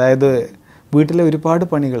ആയിട്ടുള്ള, അതായത് വീട്ടിലെ ഒരുപാട്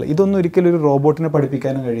പണികൾ, ഇതൊന്നും ഒരിക്കലും ഒരു റോബോട്ടിനെ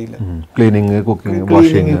പഠിപ്പിക്കാനും കഴിയില്ല. ക്ലീനിങ്,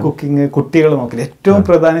 കുക്കിംഗ്, കുട്ടികളെ നോക്കില്ല. ഏറ്റവും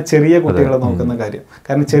പ്രധാനം ചെറിയ കുട്ടികളെ നോക്കുന്ന കാര്യം.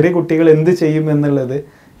 കാരണം ചെറിയ കുട്ടികൾ എന്ത് ചെയ്യും എന്നുള്ളത്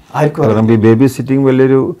ആർക്കും അറിയാം. ബേബി സിറ്റിംഗ്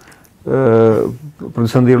വലിയൊരു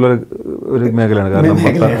പ്രതിസന്ധിയുള്ള ഒരു മേഖലയാണ്. കാരണം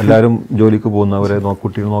എല്ലാവരും ജോലിക്ക് പോകുന്നവരെ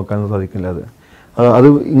കുട്ടികൾ നോക്കാൻ സാധിക്കില്ല. അത്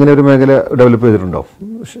ഇങ്ങനെ ഒരു മേഖല ഡെവലപ്പ് ചെയ്തിട്ടുണ്ടോ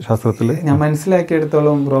ശാസ്ത്രത്തിൽ? ഞാൻ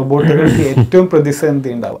മനസ്സിലാക്കിയെടുത്തോളം റോബോട്ടുകൾക്ക് ഏറ്റവും പ്രതിസന്ധി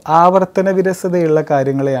ഉണ്ടാവും. ആവർത്തന വിരസതയുള്ള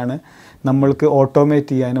കാര്യങ്ങളെയാണ് നമ്മൾക്ക്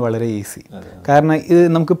ഓട്ടോമേറ്റ് ചെയ്യാൻ വളരെ ഈസി. കാരണം ഇത്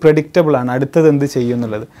നമുക്ക് പ്രെഡിക്റ്റബിൾ ആണ്, അടുത്തത് എന്ത് ചെയ്യും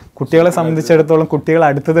എന്നുള്ളത്. കുട്ടികളെ സംബന്ധിച്ചിടത്തോളം കുട്ടികൾ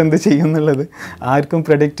അടുത്തത് എന്ത് ചെയ്യും എന്നുള്ളത് ആർക്കും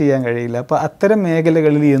പ്രെഡിക്റ്റ് ചെയ്യാൻ കഴിയില്ല. അപ്പോൾ അത്തരം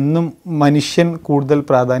മേഖലകളിൽ എന്നും മനുഷ്യൻ കൂടുതൽ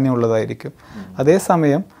പ്രാധാന്യമുള്ളതായിരിക്കും.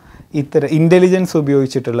 അതേസമയം ഇത്തരം ഇൻ്റലിജൻസ്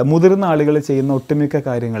ഉപയോഗിച്ചിട്ടുള്ള മുതിർന്ന ആളുകൾ ചെയ്യുന്ന ഒട്ടുമിക്ക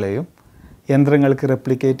കാര്യങ്ങളെയും യന്ത്രങ്ങൾക്ക്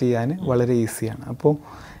റെപ്ലിക്കേറ്റ് ചെയ്യാൻ വളരെ ഈസിയാണ്. അപ്പോൾ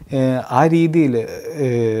ആ രീതിയിൽ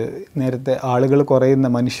നേരത്തെ ആളുകൾ കുറയുന്ന,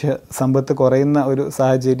 മനുഷ്യ സമ്പത്ത് കുറയുന്ന ഒരു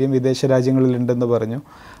സാഹചര്യം വിദേശ രാജ്യങ്ങളിലുണ്ടെന്ന് പറഞ്ഞു.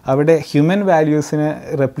 അവിടെ ഹ്യൂമൻ വാല്യൂസിനെ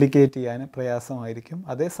റെപ്ലിക്കേറ്റ് ചെയ്യാൻ പ്രയാസമായിരിക്കും.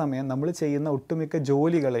 അതേസമയം നമ്മൾ ചെയ്യുന്ന ഒട്ടുമിക്ക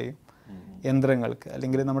ജോലികളെയും യന്ത്രങ്ങൾക്ക്,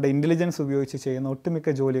 അല്ലെങ്കിൽ നമ്മുടെ ഇൻ്റലിജൻസ് ഉപയോഗിച്ച് ചെയ്യുന്ന ഒട്ടുമിക്ക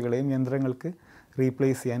ജോലികളെയും യന്ത്രങ്ങൾക്ക്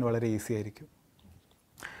റീപ്ലേസ് ചെയ്യാൻ വളരെ ഈസി ആയിരിക്കും.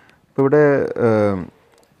 ഇപ്പോൾ ഇവിടെ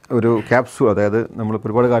ഒരു ക്യാപ്സൂൾ, അതായത് നമ്മളിപ്പോൾ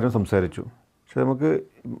ഒരുപാട് കാര്യം സംസാരിച്ചു, പക്ഷെ നമുക്ക്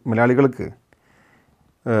മലയാളികൾക്ക്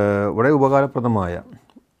വളരെ ഉപകാരപ്രദമായ,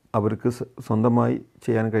 അവർക്ക് സ്വന്തമായി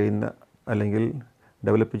ചെയ്യാൻ കഴിയുന്ന അല്ലെങ്കിൽ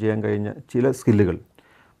ഡെവലപ്പ് ചെയ്യാൻ കഴിഞ്ഞ ചില സ്കില്ലുകൾ,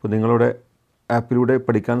 ഇപ്പോൾ നിങ്ങളുടെ ആപ്പിലൂടെ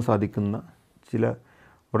പഠിക്കാൻ സാധിക്കുന്ന ചില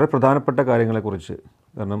വളരെ പ്രധാനപ്പെട്ട കാര്യങ്ങളെക്കുറിച്ച്.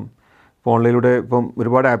 കാരണം ഇപ്പോൾ ഓൺലൈനിലൂടെ ഇപ്പം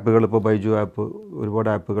ഒരുപാട് ആപ്പുകൾ, ഇപ്പോൾ ബൈജു ആപ്പ്,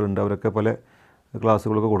 ഒരുപാട് ആപ്പുകളുണ്ട്, അവരൊക്കെ പല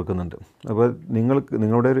ക്ലാസ്സുകളൊക്കെ കൊടുക്കുന്നുണ്ട്. അപ്പോൾ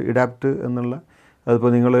നിങ്ങളുടെ ഒരു ഇഡാപ്റ്റ് എന്നുള്ള,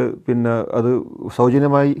 അതിപ്പോൾ നിങ്ങൾ പിന്നെ അത്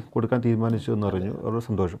സൗജന്യമായി കൊടുക്കാൻ തീരുമാനിച്ചു എന്നറിഞ്ഞു, വളരെ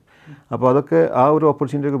സന്തോഷം. അപ്പോൾ അതൊക്കെ ആ ഒരു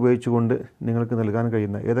ഓപ്പർച്യൂണിറ്റിയൊക്കെ ഉപയോഗിച്ചുകൊണ്ട് നിങ്ങൾക്ക് നൽകാൻ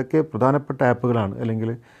കഴിയുന്ന ഏതൊക്കെ പ്രധാനപ്പെട്ട ആപ്പുകളാണ്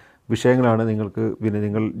അല്ലെങ്കിൽ വിഷയങ്ങളാണ്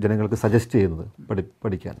നിങ്ങൾ ജനങ്ങൾക്ക് സജസ്റ്റ് ചെയ്യുന്നത്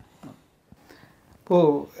പഠിക്കാൻ? ഇപ്പോൾ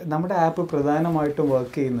നമ്മുടെ ആപ്പ് പ്രധാനമായിട്ടും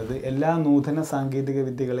വർക്ക് ചെയ്യുന്നത് എല്ലാ നൂതന സാങ്കേതിക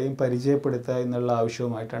വിദ്യകളെയും പരിചയപ്പെടുത്തുക എന്നുള്ള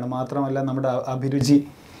ആവശ്യവുമായിട്ടാണ്. മാത്രമല്ല നമ്മുടെ അഭിരുചി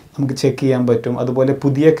നമുക്ക് ചെക്ക് ചെയ്യാൻ പറ്റും, അതുപോലെ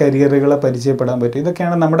പുതിയ കരിയറുകളെ പരിചയപ്പെടാൻ പറ്റും.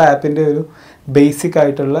 ഇതൊക്കെയാണ് നമ്മുടെ ആപ്പിൻ്റെ ഒരു ബേസിക്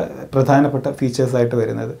ആയിട്ടുള്ള പ്രധാനപ്പെട്ട ഫീച്ചേഴ്സായിട്ട്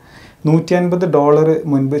വരുന്നത്. $150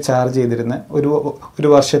 മുൻപ് ചാർജ് ചെയ്തിരുന്ന, ഒരു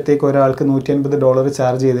വർഷത്തേക്ക് ഒരാൾക്ക് $150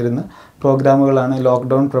 ചാർജ് ചെയ്തിരുന്ന പ്രോഗ്രാമുകളാണ്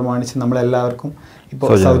ലോക്ക്ഡൗൺ പ്രമാണിച്ച് നമ്മളെല്ലാവർക്കും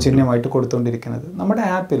ഇപ്പോൾ സൗജന്യമായിട്ട് കൊടുത്തുകൊണ്ടിരിക്കുന്നത്. നമ്മുടെ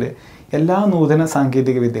ആപ്പിൽ എല്ലാ നൂതന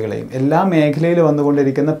സാങ്കേതിക വിദ്യകളെയും എല്ലാ മേഖലയിൽ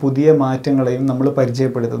വന്നുകൊണ്ടിരിക്കുന്ന പുതിയ മാറ്റങ്ങളെയും നമ്മൾ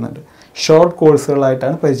പരിചയപ്പെടുത്തുന്നുണ്ട്. ഷോർട്ട്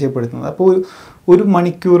കോഴ്സുകളായിട്ടാണ് പരിചയപ്പെടുത്തുന്നത്. അപ്പോൾ ഒരു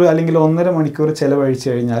മണിക്കൂർ അല്ലെങ്കിൽ 1.5 മണിക്കൂർ ചിലവഴിച്ച്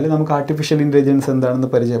കഴിഞ്ഞാൽ നമുക്ക് ആർട്ടിഫിഷ്യൽ ഇൻ്റലിജൻസ് എന്താണെന്ന്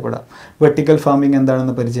പരിചയപ്പെടാം, വെർട്ടിക്കൽ ഫാമിംഗ്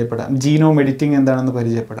എന്താണെന്ന് പരിചയപ്പെടാം, ജീനോം എഡിറ്റിംഗ് എന്താണെന്ന്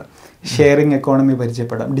പരിചയപ്പെടാം, ഷെയറിംഗ് എക്കോണമി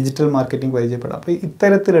പരിചയപ്പെടാം, ഡിജിറ്റൽ മാർക്കറ്റിംഗ് പരിചയപ്പെടാം. അപ്പോൾ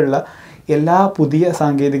ഇത്തരത്തിലുള്ള എല്ലാ പുതിയ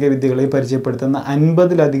സാങ്കേതിക വിദ്യകളെയും പരിചയപ്പെടുത്തുന്ന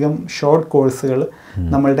 50-ലധികം ഷോർട്ട് കോഴ്സുകൾ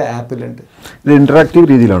നമ്മളുടെ ആപ്പിലുണ്ട്. ഇത് ഇന്ററാക്റ്റീവ്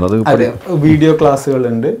രീതിയിലാണ് അത്. അതെ, വീഡിയോ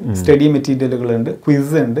ക്ലാസ്സുകളുണ്ട്, സ്റ്റഡി മെറ്റീരിയലുകളുണ്ട്,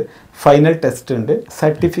 ക്വിസ് ഉണ്ട്, ഫൈനൽ ടെസ്റ്റ് ഉണ്ട്,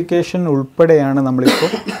 സർട്ടിഫിക്കേഷൻ ഉൾപ്പെടെയാണ്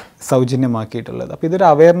നമ്മളിപ്പോൾ സൗജന്യമാക്കിയിട്ടുള്ളത്. അപ്പോൾ ഇതൊരു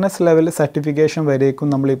അവയർനെസ് ലെവൽ സർട്ടിഫിക്കേഷൻ വരേക്കും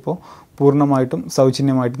നമ്മളിപ്പോൾ പൂർണ്ണമായിട്ടും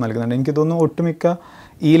സൗജന്യമായിട്ട് നൽകുന്നുണ്ട്. എനിക്ക് തോന്നുന്നു ഒട്ടുമിക്ക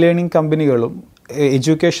ലേണിംഗ് കമ്പനികളും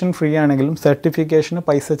എഡ്യൂക്കേഷൻ ഫ്രീ ആണെങ്കിലും സർട്ടിഫിക്കേഷന്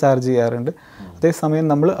പൈസ ചാർജ് ചെയ്യാറുണ്ട്. അതേസമയം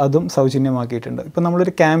നമ്മൾ അതും സൗജന്യമാക്കിയിട്ടുണ്ട്. ഇപ്പോൾ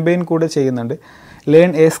നമ്മളൊരു ക്യാമ്പയിൻ കൂടെ ചെയ്യുന്നുണ്ട്,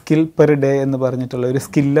 learn A skill per day എന്ന് പറഞ്ഞിട്ടുള്ള ഒരു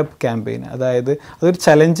സ്കില്ലപ്പ് ക്യാമ്പയിൻ. അതായത് അതൊരു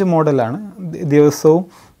ചലഞ്ച് മോഡലാണ്, ദിവസവും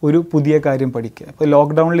ഒരു പുതിയ കാര്യം പഠിക്കുക. ഇപ്പോൾ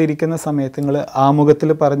ലോക്ക്ഡൗണിൽ ഇരിക്കുന്ന സമയത്ത് നിങ്ങൾ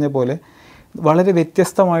ആമുഖത്തിൽ പറഞ്ഞ പോലെ വളരെ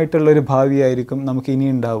വ്യത്യസ്തമായിട്ടുള്ളൊരു ഭാവിയായിരിക്കും നമുക്ക് ഇനി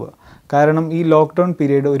ഉണ്ടാവുക. കാരണം ഈ ലോക്ക്ഡൗൺ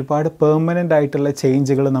പീരീഡ് ഒരുപാട് പെർമനൻ്റ് ആയിട്ടുള്ള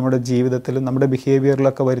ചേഞ്ചുകൾ നമ്മുടെ ജീവിതത്തിലും നമ്മുടെ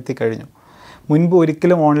ബിഹേവിയറിലൊക്കെ വരുത്തി കഴിഞ്ഞു. മുൻപ്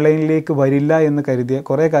ഒരിക്കലും ഓൺലൈനിലേക്ക് വരില്ല എന്ന് കരുതിയ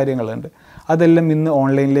കുറേ കാര്യങ്ങളുണ്ട്, അതെല്ലാം ഇന്ന്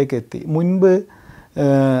ഓൺലൈനിലേക്ക് എത്തി. മുൻപ്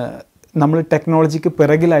നമ്മൾ ടെക്നോളജിക്ക്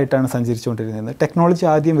പിറകിലായിട്ടാണ് സഞ്ചരിച്ചുകൊണ്ടിരുന്നത്. ടെക്നോളജി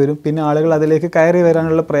ആദ്യം വരും, പിന്നെ ആളുകൾ അതിലേക്ക് കയറി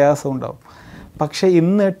വരാനുള്ള പ്രയാസം ഉണ്ടാവും. പക്ഷേ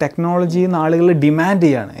ഇന്ന് ടെക്നോളജിയിൽ നിന്ന് ആളുകൾ ഡിമാൻഡ്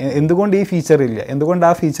ചെയ്യാണ്, എന്തുകൊണ്ട് ഈ ഫീച്ചർ ഇല്ല, എന്തുകൊണ്ട്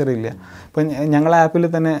ആ ഫീച്ചർ ഇല്ല. ഇപ്പം ഞങ്ങളെ ആപ്പിൽ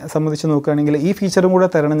തന്നെ സംബന്ധിച്ച് നോക്കുകയാണെങ്കിൽ ഈ ഫീച്ചറും കൂടെ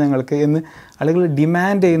തരണം ഞങ്ങൾക്ക് എന്ന് ആളുകൾ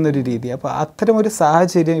ഡിമാൻഡ് ചെയ്യുന്നൊരു രീതി. അപ്പോൾ അത്തരം ഒരു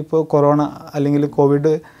സാഹചര്യം ഇപ്പോൾ കൊറോണ അല്ലെങ്കിൽ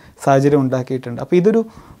കോവിഡ് സാഹചര്യം ഉണ്ടാക്കിയിട്ടുണ്ട്. അപ്പോൾ ഇതൊരു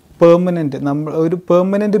ഒരു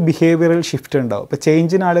പെർമനൻറ്റ് ബിഹേവിയറൽ ഷിഫ്റ്റ് ഉണ്ടാവും. അപ്പോൾ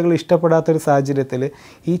ചേഞ്ചിന് ആളുകൾ ഇഷ്ടപ്പെടാത്തൊരു സാഹചര്യത്തിൽ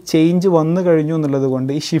ഈ ചേഞ്ച് വന്നു കഴിഞ്ഞു എന്നുള്ളത്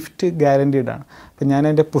കൊണ്ട് ഈ ഷിഫ്റ്റ് ഗ്യാരൻറ്റീഡാണ്. അപ്പോൾ ഞാൻ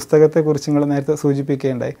എൻ്റെ പുസ്തകത്തെക്കുറിച്ച് നിങ്ങൾ നേരത്തെ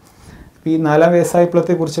സൂചിപ്പിക്കുകയുണ്ടായി. ഈ 4ാം വ്യവസായ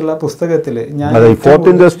വിപ്ലവത്തെക്കുറിച്ചുള്ള പുസ്തകത്തിൽ ഞാൻ ഫോർത്ത്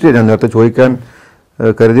ഇൻഡസ്ട്രി, ഞാൻ നേരത്തെ ചോദിക്കാൻ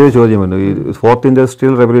കരുതിയ ചോദ്യമുണ്ട്. ഈ ഫോർത്ത്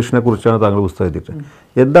ഇൻഡസ്ട്രിയൽ റെവല്യൂഷനെ കുറിച്ചാണ് താങ്കൾ പുസ്തകം എഴുതിയിട്ട്.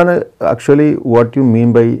 എന്താണ് actually what you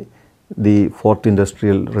mean by the fourth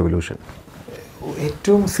industrial revolution?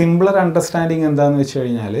 ഏറ്റവും സിംപ്ലർ അണ്ടർസ്റ്റാൻഡിങ് എന്താണെന്ന് വെച്ച്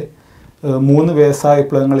കഴിഞ്ഞാൽ 3 വ്യവസായ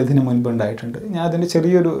വിപ്ലവങ്ങൾ ഇതിന് മുൻപ് ഉണ്ടായിട്ടുണ്ട്. ഞാൻ അതിൻ്റെ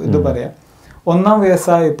ചെറിയൊരു ഇത് പറയാം. 1ാം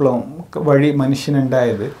വ്യവസായ വിപ്ലവം വഴി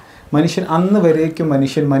മനുഷ്യനുണ്ടായത്, മനുഷ്യൻ അന്ന് വരേക്കും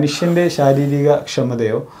മനുഷ്യൻ്റെ ശാരീരിക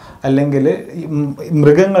ക്ഷമതയോ അല്ലെങ്കിൽ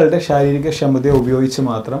മൃഗങ്ങളുടെ ശാരീരിക ക്ഷമതയോ ഉപയോഗിച്ച്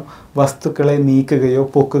മാത്രം വസ്തുക്കളെ നീക്കുകയോ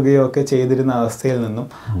പൊക്കുകയോ ഒക്കെ ചെയ്തിരുന്ന അവസ്ഥയിൽ നിന്നും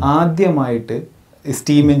ആദ്യമായിട്ട്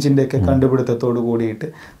സ്റ്റീം എഞ്ചിൻ്റെ ഒക്കെ കണ്ടുപിടുത്തത്തോട് കൂടിയിട്ട്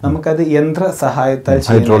നമുക്കത് യന്ത്ര സഹായത്താൽ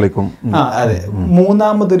ചെയ്യാം. അതെ,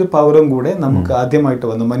 3ാമതൊരു പവറും കൂടെ നമുക്ക് ആദ്യമായിട്ട്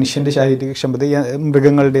വന്നു, മനുഷ്യൻ്റെ ശാരീരിക ക്ഷമത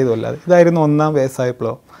മൃഗങ്ങളുടേതും അല്ലാതെ. ഇതായിരുന്നു 1ാം വ്യവസായ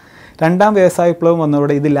വിപ്ലവം. 2ാം വ്യവസായ വിപ്ലവം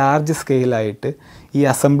വന്നതോടെ ഇത് ലാർജ് സ്കെയിലായിട്ട് ഈ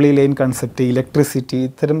അസംബ്ലി ലൈൻ കൺസെപ്റ്റ്, ഇലക്ട്രിസിറ്റി,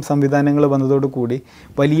 ഇത്തരം സംവിധാനങ്ങൾ വന്നതോടുകൂടി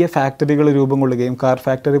വലിയ ഫാക്ടറികൾ രൂപം കൊള്ളുകയും കാർ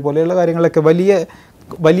ഫാക്ടറി പോലെയുള്ള കാര്യങ്ങളൊക്കെ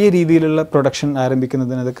വലിയ രീതിയിലുള്ള പ്രൊഡക്ഷൻ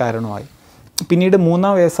ആരംഭിക്കുന്നതിന് അത് കാരണമായി. പിന്നീട്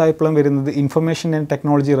 3ാം വ്യവസായ വിപ്ലവം വരുന്നത് ഇൻഫർമേഷൻ ആൻഡ്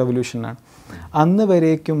ടെക്നോളജി റെവല്യൂഷനാണ്. അന്ന്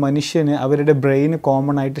വരേക്കും മനുഷ്യന് അവരുടെ ബ്രെയിൻ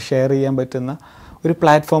കോമൺ ആയിട്ട് ഷെയർ ചെയ്യാൻ പറ്റുന്ന ഒരു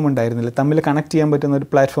പ്ലാറ്റ്ഫോം ഉണ്ടായിരുന്നില്ല, തമ്മിൽ കണക്ട് ചെയ്യാൻ പറ്റുന്ന ഒരു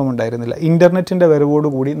പ്ലാറ്റ്ഫോം ഉണ്ടായിരുന്നില്ല. ഇൻ്റർനെറ്റിൻ്റെ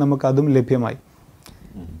വരവോടുകൂടി നമുക്കതും ലഭ്യമായി.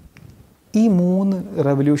 ഈ 3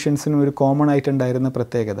 റെവല്യൂഷൻസിനും ഒരു കോമൺ ആയിട്ടുണ്ടായിരുന്ന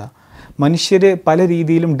പ്രത്യേകത, മനുഷ്യർ പല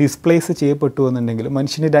രീതിയിലും ഡിസ്പ്ലേസ് ചെയ്യപ്പെട്ടു എന്നുണ്ടെങ്കിലും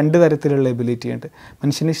മനുഷ്യന് 2 തരത്തിലുള്ള എബിലിറ്റി ഉണ്ട്.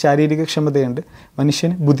 മനുഷ്യന് ശാരീരിക ക്ഷമതയുണ്ട്,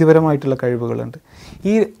 മനുഷ്യന് ബുദ്ധിപരമായിട്ടുള്ള കഴിവുകളുണ്ട്.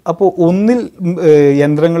 അപ്പോൾ ഒന്നിൽ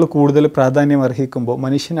യന്ത്രങ്ങൾ കൂടുതൽ പ്രാധാന്യം അർഹിക്കുമ്പോൾ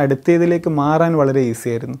മനുഷ്യൻ അടുത്തതിലേക്ക് മാറാൻ വളരെ ഈസി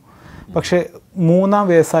ആയിരുന്നു. പക്ഷേ 3ാം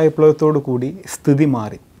വ്യവസായ വിപ്ലവത്തോടു കൂടി സ്ഥിതി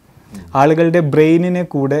മാറി. ആളുകളുടെ ബ്രെയിനിനെ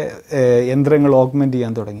കൂടെ യന്ത്രങ്ങൾ ഓഗ്മെൻറ്റ്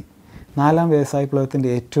ചെയ്യാൻ തുടങ്ങി. 4ാം വ്യവസായ വിപ്ലവത്തിൻ്റെ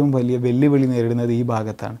ഏറ്റവും വലിയ വെല്ലുവിളി നേരിടുന്നത് ഈ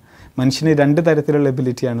ഭാഗത്താണ്. മനുഷ്യന് 2 തരത്തിലുള്ള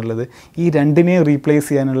എബിലിറ്റിയാണുള്ളത്. ഈ 2നെയും റീപ്ലേസ്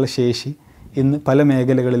ചെയ്യാനുള്ള ശേഷി ഇന്ന് പല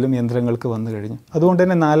മേഖലകളിലും യന്ത്രങ്ങൾക്ക് വന്നു കഴിഞ്ഞു. അതുകൊണ്ട്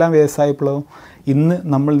തന്നെ 4ാം വ്യവസായ വിപ്ലവം ഇന്ന്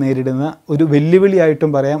നമ്മൾ നേരിടുന്ന ഒരു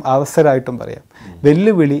വെല്ലുവിളിയായിട്ടും പറയാം, അവസരമായിട്ടും പറയാം.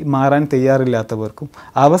 വെല്ലുവിളി മാറാൻ തയ്യാറില്ലാത്തവർക്കും,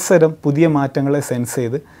 അവസരം പുതിയ മാറ്റങ്ങളെ സെൻസ്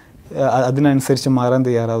ചെയ്ത് അതിനനുസരിച്ച് മാറാൻ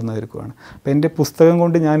തയ്യാറാവുന്നവർക്കുമാണ്. അപ്പോൾ എൻ്റെ പുസ്തകം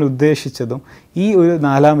കൊണ്ട് ഞാൻ ഉദ്ദേശിച്ചതും ഈ ഒരു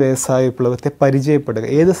 4ാം വ്യവസായ വിപ്ലവത്തെ പരിചയപ്പെടുക,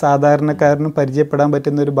 ഏത് സാധാരണക്കാരനും പരിചയപ്പെടാൻ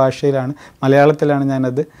പറ്റുന്ന ഒരു ഭാഷയിലാണ്, മലയാളത്തിലാണ്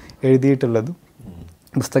ഞാനത് എഴുതിയിട്ടുള്ളത്.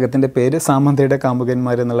 പുസ്തകത്തിൻ്റെ പേര് സാമന്തയുടെ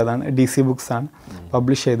കാമുകന്മാർ എന്നുള്ളതാണ്. DC ബുക്സാണ്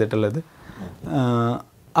പബ്ലിഷ് ചെയ്തിട്ടുള്ളത്.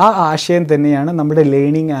 ആ ആശയം തന്നെയാണ് നമ്മുടെ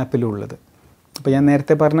ലേണിംഗ് ആപ്പിലുള്ളത്. അപ്പോൾ ഞാൻ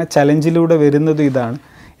നേരത്തെ പറഞ്ഞ ചലഞ്ചിലൂടെ വരുന്നതും ഇതാണ്.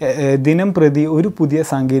 ദിനം പ്രതി ഒരു പുതിയ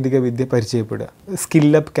സാങ്കേതിക വിദ്യ പരിചയപ്പെടുക,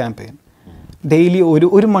 സ്കില്ലപ്പ് ക്യാമ്പയിൻ. ഡെയിലി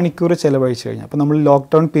ഒരു മണിക്കൂർ ചിലവഴിച്ച് കഴിഞ്ഞാൽ, അപ്പോൾ നമ്മൾ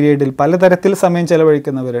ലോക്ക്ഡൗൺ പീരീഡിൽ പലതരത്തിൽ സമയം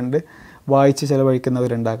ചിലവഴിക്കുന്നവരുണ്ട്, വായിച്ച്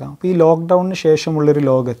ചിലവഴിക്കുന്നവരുണ്ടാകാം. അപ്പോൾ ഈ ലോക്ക്ഡൗണിന് ശേഷമുള്ളൊരു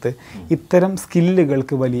ലോകത്ത് ഇത്തരം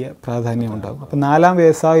സ്കില്ലുകൾക്ക് വലിയ പ്രാധാന്യമുണ്ടാകും. അപ്പോൾ 4ാം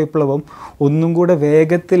വ്യവസായ വിപ്ലവം ഒന്നും കൂടെ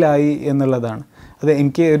വേഗത്തിലായി എന്നുള്ളതാണ്. അത്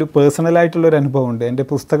എനിക്ക് ഒരു പേഴ്സണലായിട്ടുള്ളൊരു അനുഭവമുണ്ട്. എൻ്റെ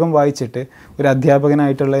പുസ്തകം വായിച്ചിട്ട് ഒരു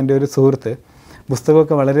അധ്യാപകനായിട്ടുള്ള എൻ്റെ ഒരു സുഹൃത്ത്,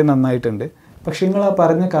 പുസ്തകമൊക്കെ വളരെ നന്നായിട്ടുണ്ട്, പക്ഷെ നിങ്ങൾ ആ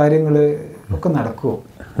പറഞ്ഞ കാര്യങ്ങൾ ഒക്കെ നടക്കുമോ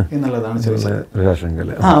എന്നുള്ളതാണ് ചോദിച്ചത്.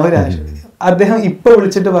 അദ്ദേഹം ഇപ്പോൾ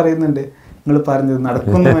വിളിച്ചിട്ട് പറയുന്നുണ്ട്, നിങ്ങൾ പറഞ്ഞത്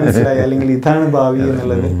നടക്കുമെന്ന് മനസ്സിലായി, അല്ലെങ്കിൽ ഇതാണ് ഭാവി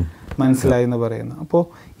എന്നുള്ളത് മനസ്സിലായി എന്ന് പറയുന്നു. അപ്പോൾ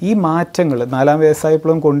ഈ മാറ്റങ്ങൾ 4ാം വ്യവസായ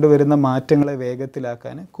വിപ്ലവം കൊണ്ടുവരുന്ന മാറ്റങ്ങളെ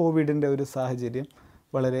വേഗത്തിലാക്കാൻ കോവിഡിൻ്റെ ഒരു സാഹചര്യം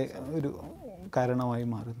വളരെ ഒരു കാരണമായി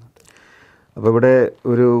മാറുന്നുണ്ട്. അപ്പോൾ ഇവിടെ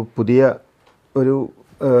ഒരു പുതിയ ഒരു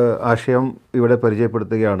ആശയം ഇവിടെ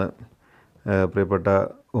പരിചയപ്പെടുത്തുകയാണ് പ്രിയപ്പെട്ട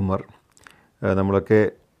ഉമർ. നമ്മളൊക്കെ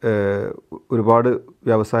ഒരുപാട്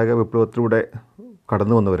വ്യാവസായിക വിപ്ലവത്തിലൂടെ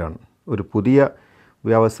കടന്നു വന്നവരാണ്. ഒരു പുതിയ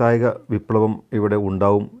വ്യാവസായിക വിപ്ലവം ഇവിടെ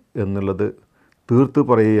ഉണ്ടാവും എന്നുള്ളത് തീർത്ത്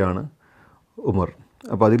പറയുകയാണ് ഉമർ.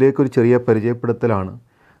 അപ്പോൾ അതിലേക്കൊരു ചെറിയ പരിചയപ്പെടുത്തലാണ്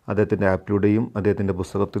അദ്ദേഹത്തിൻ്റെ ആപ്പിലൂടെയും അദ്ദേഹത്തിൻ്റെ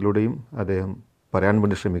പുസ്തകത്തിലൂടെയും അദ്ദേഹം പറയാൻ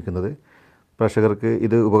വേണ്ടി ശ്രമിക്കുന്നത്. പ്രേക്ഷകർക്ക്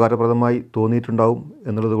ഇത് ഉപകാരപ്രദമായി തോന്നിയിട്ടുണ്ടാവും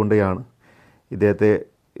എന്നുള്ളത് കൊണ്ടാണ് ഇദ്ദേഹത്തെ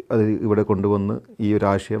അത് ഇവിടെ കൊണ്ടുവന്ന് ഈ ഒരു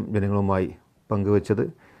ആശയം ജനങ്ങളുമായി പങ്കുവച്ചത്.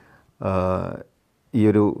 ഈ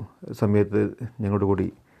ഒരു സമയത്ത് ഞങ്ങളുടെ കൂടി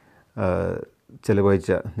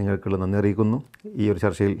ചെലവഴിച്ച നിങ്ങൾക്കുള്ള നന്ദി അറിയിക്കുന്നു. ഈ ഒരു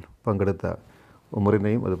ചർച്ചയിൽ പങ്കെടുത്ത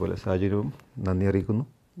ഉമറിനെയും അതുപോലെ സാജുവിനും നന്ദി അറിയിക്കുന്നു.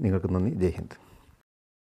 നിങ്ങൾക്ക് നന്ദി. ജയ് ഹിന്ദ്.